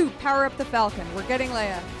 R2, power up the Falcon. We're getting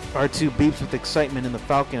Leia. R2 beeps with excitement in the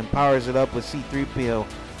Falcon and powers it up with C-3PO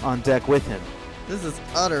on deck with him. This is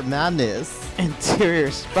utter madness. Interior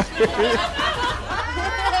Spire.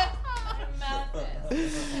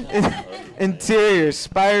 Interior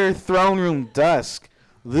Spire throne room dusk.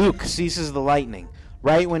 Luke ceases the lightning.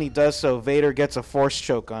 Right when he does so, Vader gets a force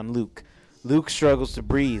choke on Luke. Luke struggles to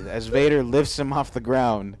breathe as Vader lifts him off the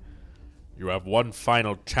ground. You have one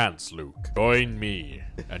final chance, Luke. Join me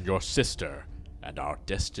and your sister, and our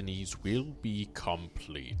destinies will be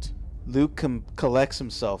complete. Luke collects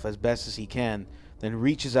himself as best as he can, then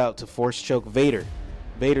reaches out to force choke Vader.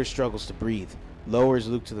 Vader struggles to breathe, lowers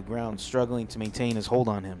Luke to the ground, struggling to maintain his hold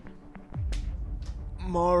on him.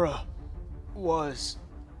 Mara was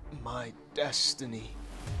my destiny.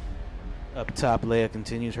 Up top, Leia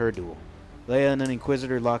continues her duel. Leia and an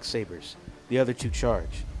Inquisitor lock sabers. The other two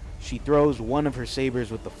charge. She throws one of her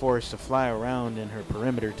sabers with the force to fly around in her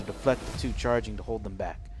perimeter to deflect the two charging to hold them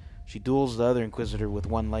back. She duels the other Inquisitor with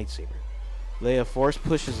one lightsaber. Leia force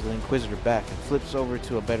pushes the Inquisitor back and flips over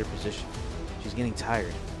to a better position. She's getting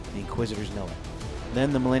tired. The Inquisitors know it.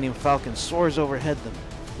 Then the Millennium Falcon soars overhead them.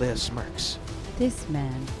 Leia smirks. This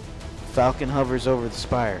man. Falcon hovers over the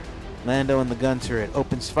spire. Lando and the gun turret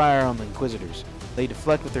opens fire on the Inquisitors. They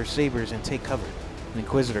deflect with their sabers and take cover. The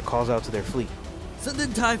Inquisitor calls out to their fleet. Send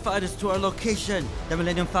in TIE fighters to our location. The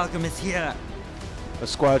Millennium Falcon is here. A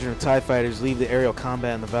squadron of TIE fighters leave the aerial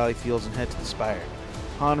combat in the valley fields and head to the spire.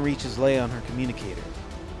 Han reaches Leia on her communicator.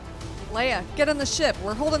 Leia, get on the ship.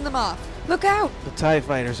 We're holding them off. Look out! The TIE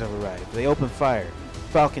fighters have arrived. They open fire.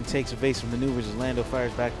 Falcon takes evasive maneuvers as Lando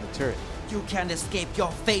fires back in the turret. You can't escape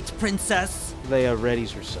your fate, princess. Leia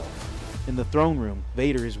readies herself. In the throne room,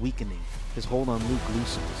 Vader is weakening. His hold on Luke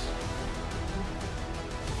loosens.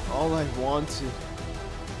 All I wanted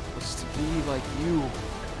was to be like you.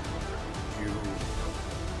 You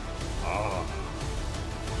are.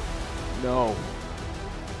 No.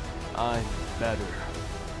 I'm better.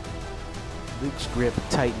 Luke's grip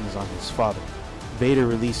tightens on his father. Vader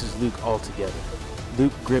releases Luke altogether.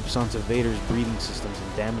 Luke grips onto Vader's breathing systems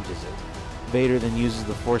and damages it. Vader then uses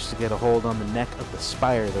the Force to get a hold on the neck of the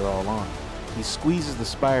spire they're all on. He squeezes the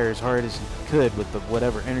spire as hard as he could with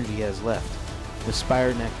whatever energy he has left. The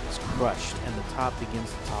spire neck is crushed and the top begins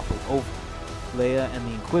to topple over. Leia and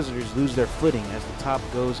the Inquisitors lose their footing as the top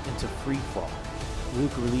goes into free fall.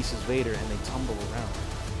 Luke releases Vader and they tumble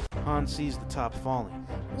around. Han sees the top falling.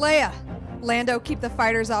 Leia! Lando, keep the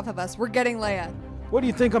fighters off of us. We're getting Leia. What do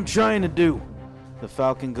you think I'm trying to do? The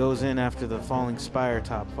Falcon goes in after the falling spire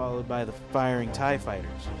top, followed by the firing TIE fighters.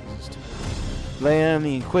 Leia and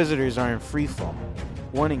the Inquisitors are in free fall.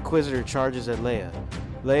 One Inquisitor charges at Leia.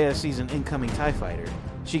 Leia sees an incoming TIE fighter.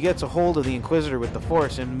 She gets a hold of the Inquisitor with the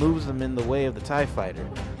Force and moves them in the way of the TIE fighter.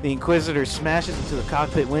 The Inquisitor smashes into the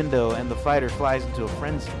cockpit window and the fighter flies into a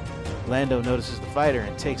frenzy. Lando notices the fighter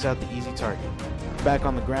and takes out the easy target. Back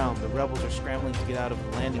on the ground, the rebels are scrambling to get out of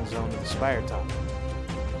the landing zone of the spire top.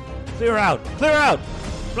 Clear out! Clear out!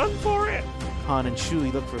 Run for it! Han and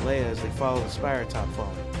Chewie look for Leia as they follow the spire top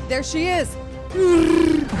falling. There she is!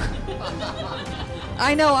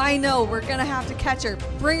 I know. We're gonna have to catch her.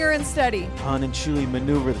 Bring her in steady. Han and Chewie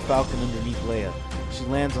maneuver the Falcon underneath Leia. She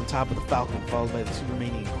lands on top of the Falcon, followed by the two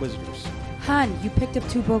remaining Inquisitors. Han, you picked up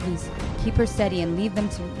two bogies. Keep her steady and leave them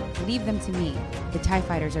to me. The TIE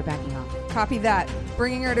fighters are backing off. Copy that.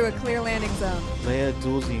 Bringing her to a clear landing zone. Leia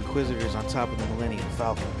duels the Inquisitors on top of the Millennium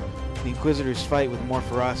Falcon. The Inquisitors fight with more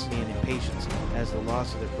ferocity and impatience as the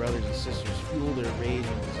loss of their brothers and sisters fuel their rage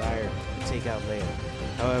and desire to take out Leia.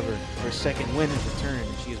 However, her second wind has returned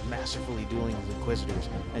and she is masterfully dueling the Inquisitors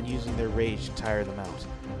and using their rage to tire them out.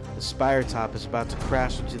 The spire top is about to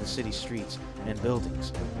crash into the city streets and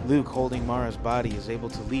buildings. Luke, holding Mara's body, is able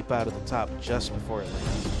to leap out of the top just before it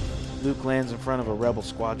lands. Luke lands in front of a rebel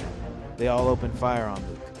squadron. They all open fire on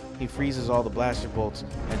Luke. He freezes all the blaster bolts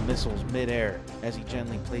and missiles mid-air as he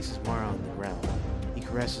gently places Mara on the ground. He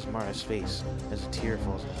caresses Mara's face as a tear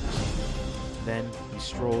falls on her cheek. Then he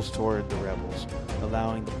strolls toward the rebels,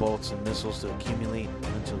 allowing the bolts and missiles to accumulate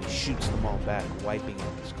until he shoots them all back, wiping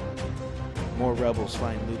out his squadron. More rebels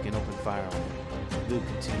find Luke and open fire on him. Luke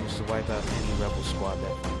continues to wipe out any rebel squad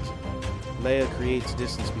that finds him. Leia creates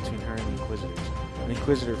distance between her and the Inquisitors. An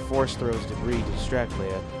Inquisitor force throws debris to distract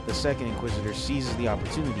Leia. The second Inquisitor seizes the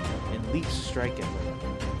opportunity and leaps to strike at Leia.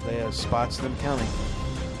 Leia spots them coming.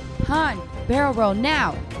 Han, barrel roll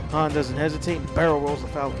now! Han doesn't hesitate and barrel rolls the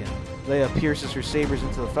Falcon. Leia pierces her sabers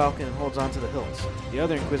into the Falcon and holds onto the hilts. The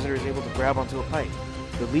other Inquisitor is able to grab onto a pipe.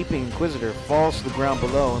 The leaping Inquisitor falls to the ground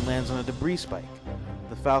below and lands on a debris spike.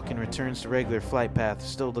 The Falcon returns to regular flight path,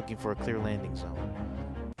 still looking for a clear landing zone.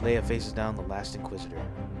 Leia faces down the last Inquisitor.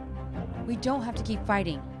 We don't have to keep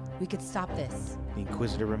fighting. We could stop this. The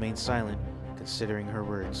Inquisitor remains silent, considering her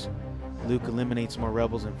words. Luke eliminates more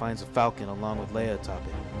rebels and finds a Falcon along with Leia atop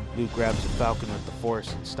it. Luke grabs the Falcon with the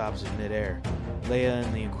Force and stops it mid-air. Leia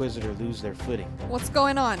and the Inquisitor lose their footing. What's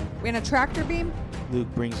going on? We in a tractor beam?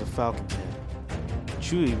 Luke brings a Falcon to him.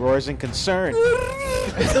 Chewie roars in concern.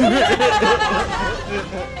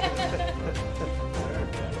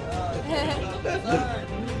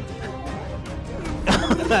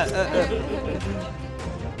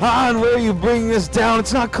 Han, where are you bringing this down?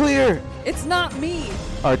 It's not clear. It's not me.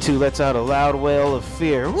 R2 lets out a loud wail of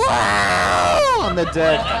fear. Wow! On the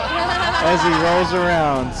deck. As he rolls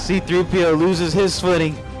around, C-3PO loses his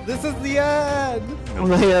footing. This is the end!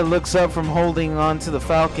 Leia looks up from holding on to the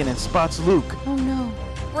Falcon and spots Luke. Oh no.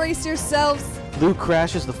 Brace yourselves. Luke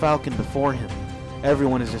crashes the Falcon before him.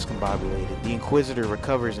 Everyone is discombobulated. The Inquisitor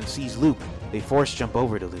recovers and sees Luke. They force jump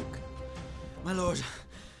over to Luke. My lord,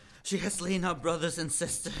 she has slain our brothers and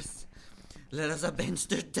sisters. Let us avenge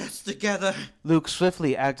their deaths together. Luke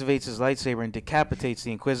swiftly activates his lightsaber and decapitates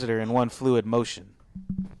the Inquisitor in one fluid motion.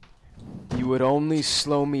 You would only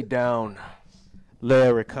slow me down.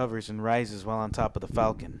 Leia recovers and rises while on top of the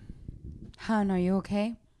Falcon. Han, are you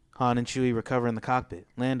okay? Han and Chewie recover in the cockpit.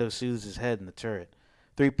 Lando soothes his head in the turret.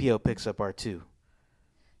 3PO picks up R2.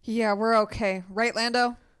 Yeah, we're okay. Right,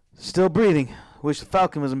 Lando? Still breathing. Wish the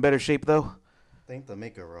Falcon was in better shape, though. I think the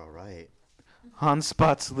maker were alright. Han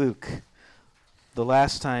spots Luke. The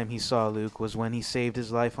last time he saw Luke was when he saved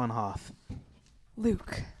his life on Hoth.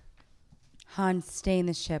 Luke. Han, stay in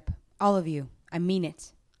the ship. All of you. I mean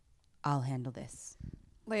it. I'll handle this.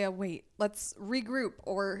 Leia, wait. Let's regroup,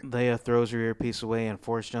 or... Leia throws her earpiece away and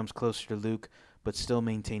force jumps closer to Luke, but still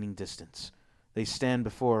maintaining distance. They stand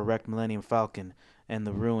before a wrecked Millennium Falcon and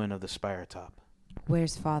the ruin of the spire top.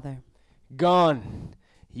 Where's Father? Gone.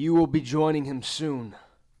 You will be joining him soon.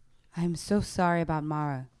 I am so sorry about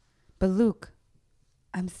Mara. But Luke,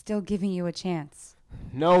 I'm still giving you a chance.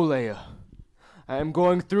 No, Leia. I am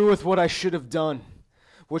going through with what I should have done.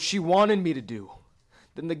 What she wanted me to do.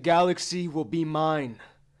 Then the galaxy will be mine.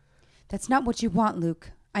 That's not what you want,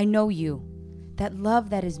 Luke. I know you. That love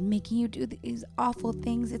that is making you do these awful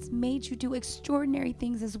things, it's made you do extraordinary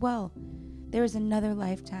things as well. There is another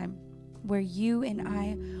lifetime where you and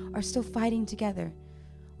I are still fighting together.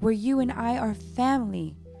 Where you and I are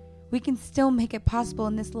family. We can still make it possible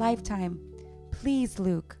in this lifetime. Please,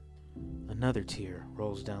 Luke. Another tear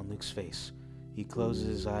rolls down Luke's face. He closes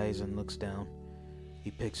his eyes and looks down. He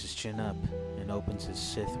picks his chin up and opens his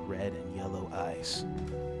Sith red and yellow eyes.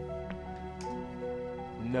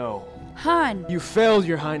 No. Han! You failed,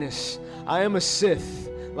 Your Highness. I am a Sith,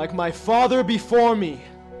 like my father before me.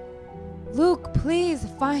 Luke, please,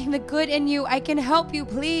 find the good in you. I can help you,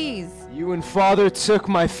 please. You and Father took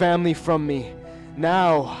my family from me.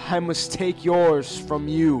 Now I must take yours from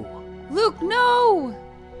you. Luke, no!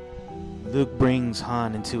 Luke brings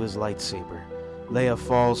Han into his lightsaber. Leia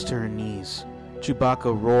falls to her knees.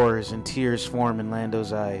 Chewbacca roars and tears form in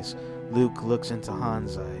Lando's eyes. Luke looks into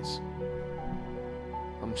Han's eyes.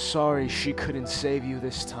 I'm sorry she couldn't save you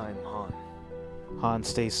this time, Han. Han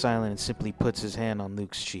stays silent and simply puts his hand on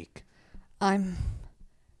Luke's cheek. I'm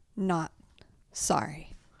not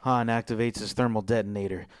sorry. Han activates his thermal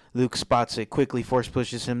detonator. Luke spots it, quickly force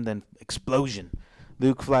pushes him, then explosion.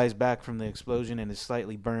 Luke flies back from the explosion and is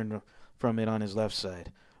slightly burned from it on his left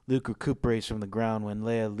side. Luke recuperates from the ground when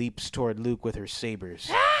Leia leaps toward Luke with her sabers.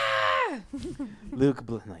 Luke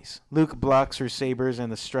blocks her sabers,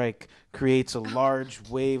 and the strike creates a large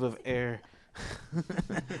wave of air.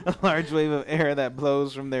 A large wave of air that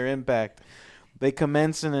blows from their impact. They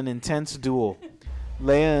commence in an intense duel.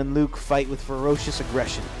 Leia and Luke fight with ferocious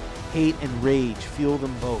aggression. Hate and rage fuel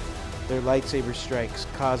them both. Their lightsaber strikes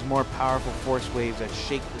cause more powerful force waves that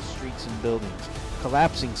shake the streets and buildings,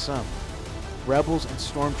 collapsing some. Rebels and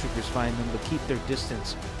stormtroopers find them but keep their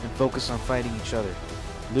distance and focus on fighting each other.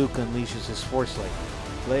 Luke unleashes his force lightning.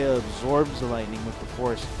 Leia absorbs the lightning with the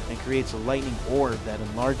force and creates a lightning orb that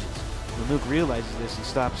enlarges. When Luke realizes this, he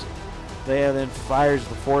stops it. Leia then fires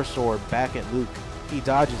the force orb back at Luke. He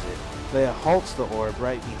dodges it. Leia halts the orb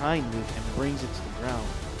right behind Luke and brings it to the ground,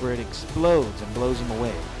 where it explodes and blows him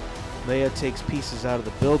away. Leia takes pieces out of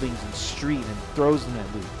the buildings and street and throws them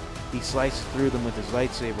at Luke. He slices through them with his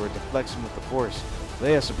lightsaber and deflects them with the force.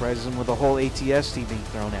 Leia surprises him with a whole ATST being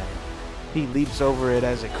thrown at him. He leaps over it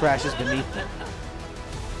as it crashes beneath them.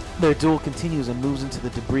 Their duel continues and moves into the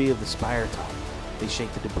debris of the spire top. They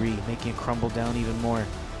shake the debris, making it crumble down even more.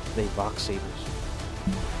 They lock sabers.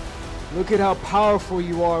 Look at how powerful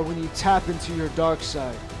you are when you tap into your dark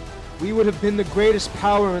side. We would have been the greatest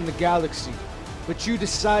power in the galaxy, but you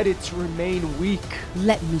decided to remain weak.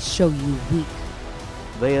 Let me show you weak.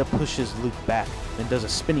 Leia pushes Luke back, then does a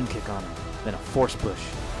spinning kick on him, then a force push.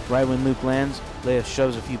 Right when Luke lands, Leia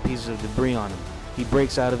shoves a few pieces of debris on him. He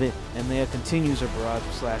breaks out of it, and Leia continues her barrage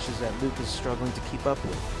of slashes that Luke is struggling to keep up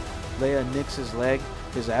with. Leia nicks his leg,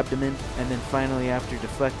 his abdomen, and then finally, after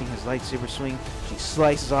deflecting his lightsaber swing, she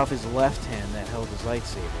slices off his left hand that held his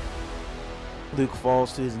lightsaber. Luke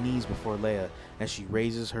falls to his knees before Leia as she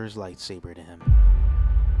raises her lightsaber to him.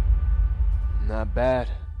 Not bad.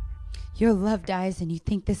 Your love dies, and you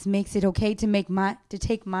think this makes it okay to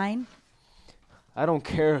take mine? I don't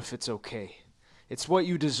care if it's okay. It's what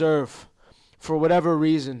you deserve. For whatever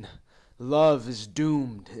reason, love is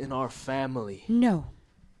doomed in our family. No.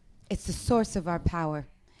 It's the source of our power.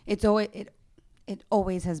 It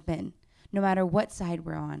always has been, no matter what side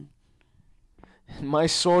we're on. My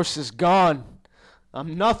source is gone.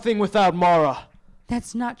 I'm nothing without Mara.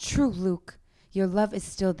 That's not true, Luke. Your love is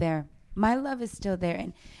still there. My love is still there,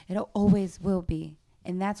 and it always will be.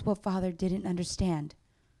 And that's what Father didn't understand.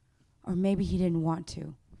 Or maybe he didn't want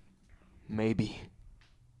to. Maybe.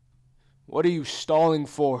 What are you stalling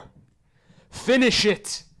for? Finish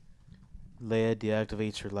it! Leia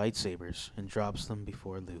deactivates her lightsabers and drops them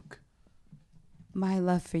before Luke. My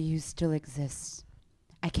love for you still exists.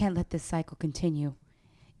 I can't let this cycle continue.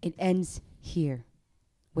 It ends here,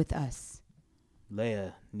 with us.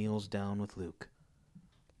 Leia kneels down with Luke.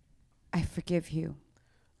 I forgive you.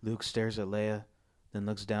 Luke stares at Leia, then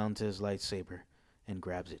looks down to his lightsaber and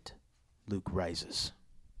grabs it. Luke rises.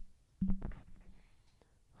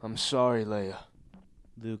 I'm sorry, Leia.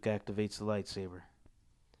 Luke activates the lightsaber.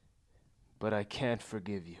 But I can't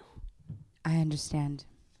forgive you. I understand.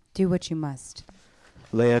 Do what you must.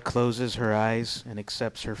 Leia closes her eyes and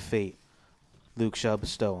accepts her fate Luke shall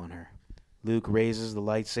bestow on her. Luke raises the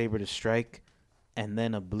lightsaber to strike, and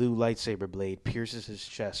then a blue lightsaber blade pierces his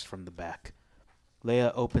chest from the back.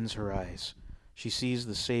 Leia opens her eyes. She sees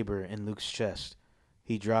the saber in Luke's chest.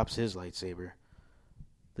 He drops his lightsaber.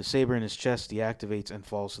 The saber in his chest deactivates and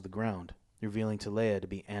falls to the ground, revealing to Leia to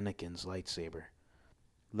be Anakin's lightsaber.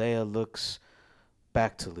 Leia looks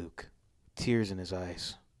back to Luke, tears in his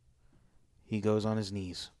eyes. He goes on his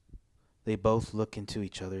knees. They both look into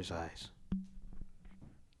each other's eyes.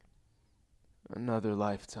 Another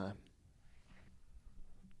lifetime.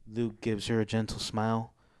 Luke gives her a gentle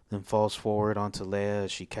smile, then falls forward onto Leia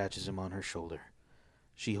as she catches him on her shoulder.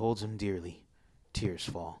 She holds him dearly. Tears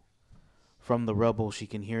fall. From the rubble, she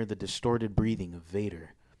can hear the distorted breathing of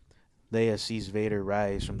Vader. Leia sees Vader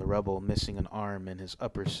rise from the rubble, missing an arm and his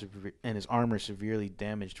armor severely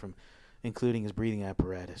damaged, from including his breathing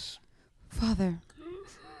apparatus. Father.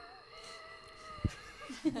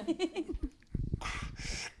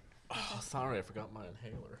 Oh, sorry, I forgot my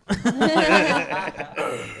inhaler.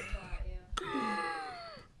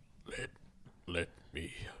 Let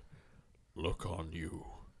me look on you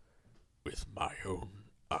with my own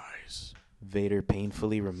eyes. Vader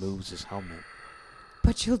painfully removes his helmet.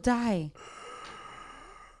 But you'll die.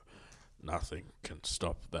 Nothing can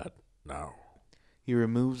stop that now. He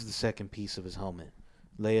removes the second piece of his helmet.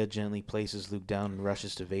 Leia gently places Luke down and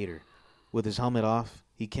rushes to Vader. With his helmet off,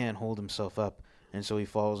 he can't hold himself up, and so he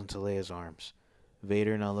falls into Leia's arms.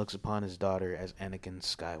 Vader now looks upon his daughter as Anakin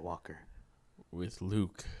Skywalker. With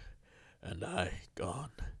Luke and I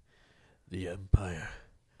gone, the Empire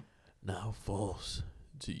now falls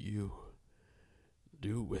to you.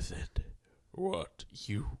 Do with it what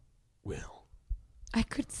you will. I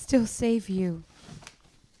could still save you.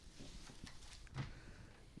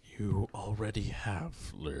 You already have,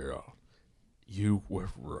 Leia. You were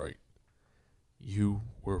right. You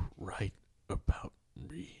were right about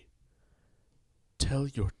me. Tell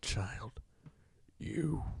your child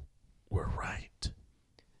you were right.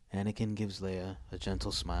 Anakin gives Leia a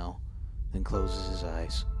gentle smile, then closes his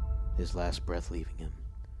eyes, his last breath leaving him.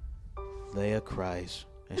 Leia cries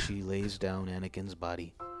as she lays down Anakin's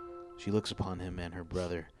body. She looks upon him and her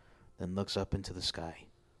brother, then looks up into the sky,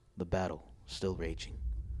 the battle still raging.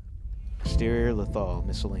 Exterior Lothal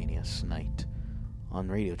Miscellaneous Night. On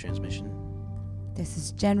radio transmission. This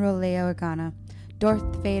is General Leia Organa.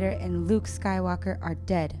 Darth Vader and Luke Skywalker are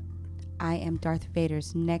dead. I am Darth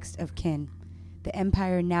Vader's next of kin. The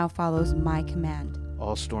Empire now follows my command.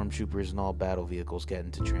 All stormtroopers and all battle vehicles get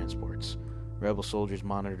into transports. Rebel soldiers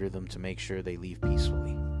monitor them to make sure they leave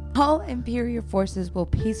peacefully. All Imperial forces will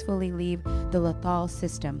peacefully leave the Lothal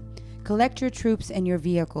system. Collect your troops and your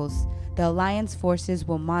vehicles. The Alliance forces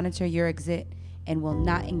will monitor your exit and will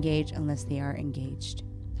not engage unless they are engaged.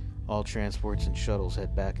 All transports and shuttles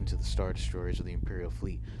head back into the Star Destroyers of the Imperial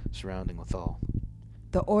fleet surrounding Lothal.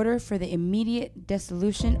 The order for the immediate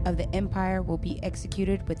dissolution of the Empire will be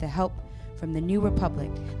executed with the help from the New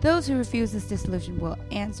Republic. Those who refuse this dissolution will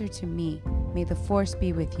answer to me. May the Force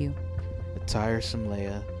be with you. A tiresome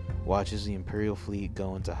Leia watches the Imperial fleet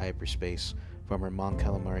go into hyperspace from her Mon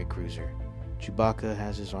Calamari cruiser. Chewbacca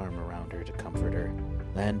has his arm around her to comfort her.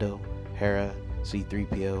 Lando, Hera,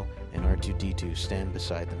 C-3PO, and R2-D2 stand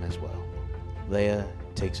beside them as well. Leia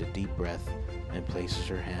takes a deep breath and places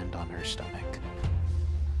her hand on her stomach.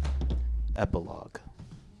 Epilogue.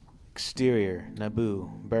 Exterior, Naboo,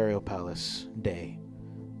 Burial Palace, Day.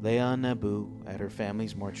 Leia on Naboo, at her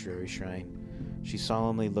family's mortuary shrine. She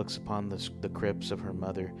solemnly looks upon the crypts of her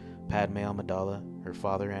mother, Padme Amidala, her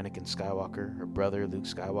father, Anakin Skywalker, her brother, Luke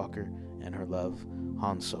Skywalker, and her love,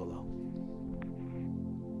 Han Solo.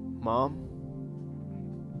 Mom?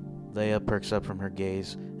 Leia perks up from her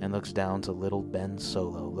gaze and looks down to little Ben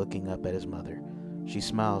Solo looking up at his mother. She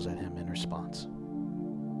smiles at him in response.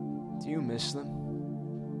 Do you miss them?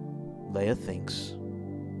 Leia thinks,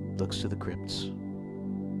 looks to the crypts.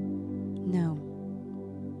 No,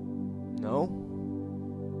 No?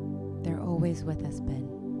 they're always with us,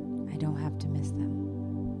 Ben. I don't have to miss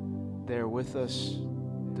them. They're with us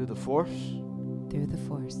through the Force? Through the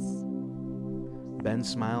Force. Ben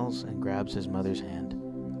smiles and grabs his mother's hand.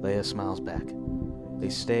 Leia smiles back. They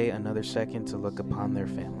stay another second to look upon their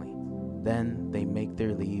family. Then they make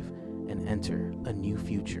their leave and enter a new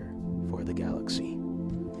future for the galaxy.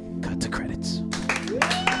 Cut to credits.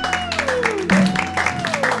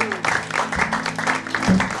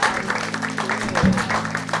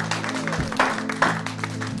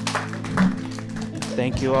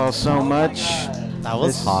 Thank you all so much. That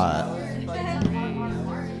was hot.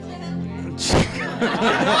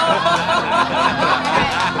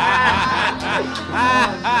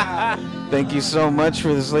 Thank you so much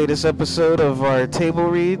for this latest episode of our table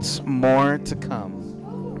reads. More to come.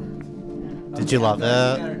 Did you love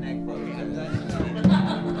it?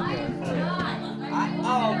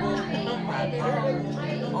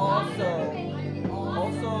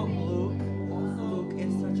 Also, Luke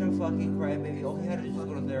is such a fucking crybaby. All he had to do was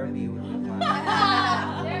go to therapy. It would have been fine.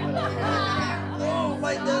 Oh,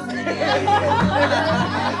 my destiny!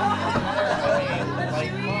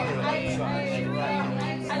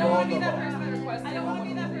 I don't want to be that person that requests. I don't want to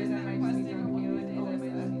be that person that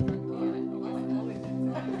requests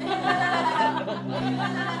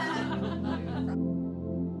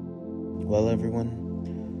Well,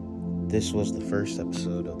 everyone, this was the first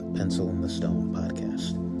episode of the Pencil and the Stone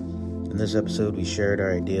podcast. In this episode, we shared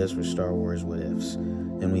our ideas for Star Wars What Ifs,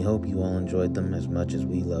 and we hope you all enjoyed them as much as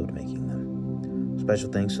we loved making them. Special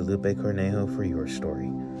thanks to Lupe Cornejo for your story.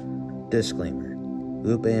 Disclaimer: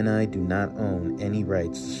 Lupe and I do not own any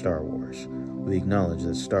rights to Star Wars. We acknowledge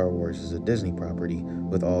that Star Wars is a Disney property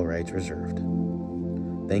with all rights reserved.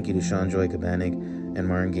 Thank you to Sean Joy Cabanig and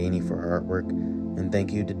Martin Gainey for our artwork, and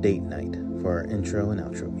thank you to Date Night for our intro and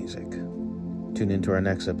outro music. Tune into our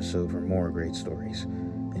next episode for more great stories,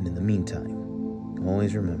 and in the meantime,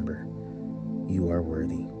 always remember, you are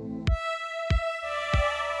worthy.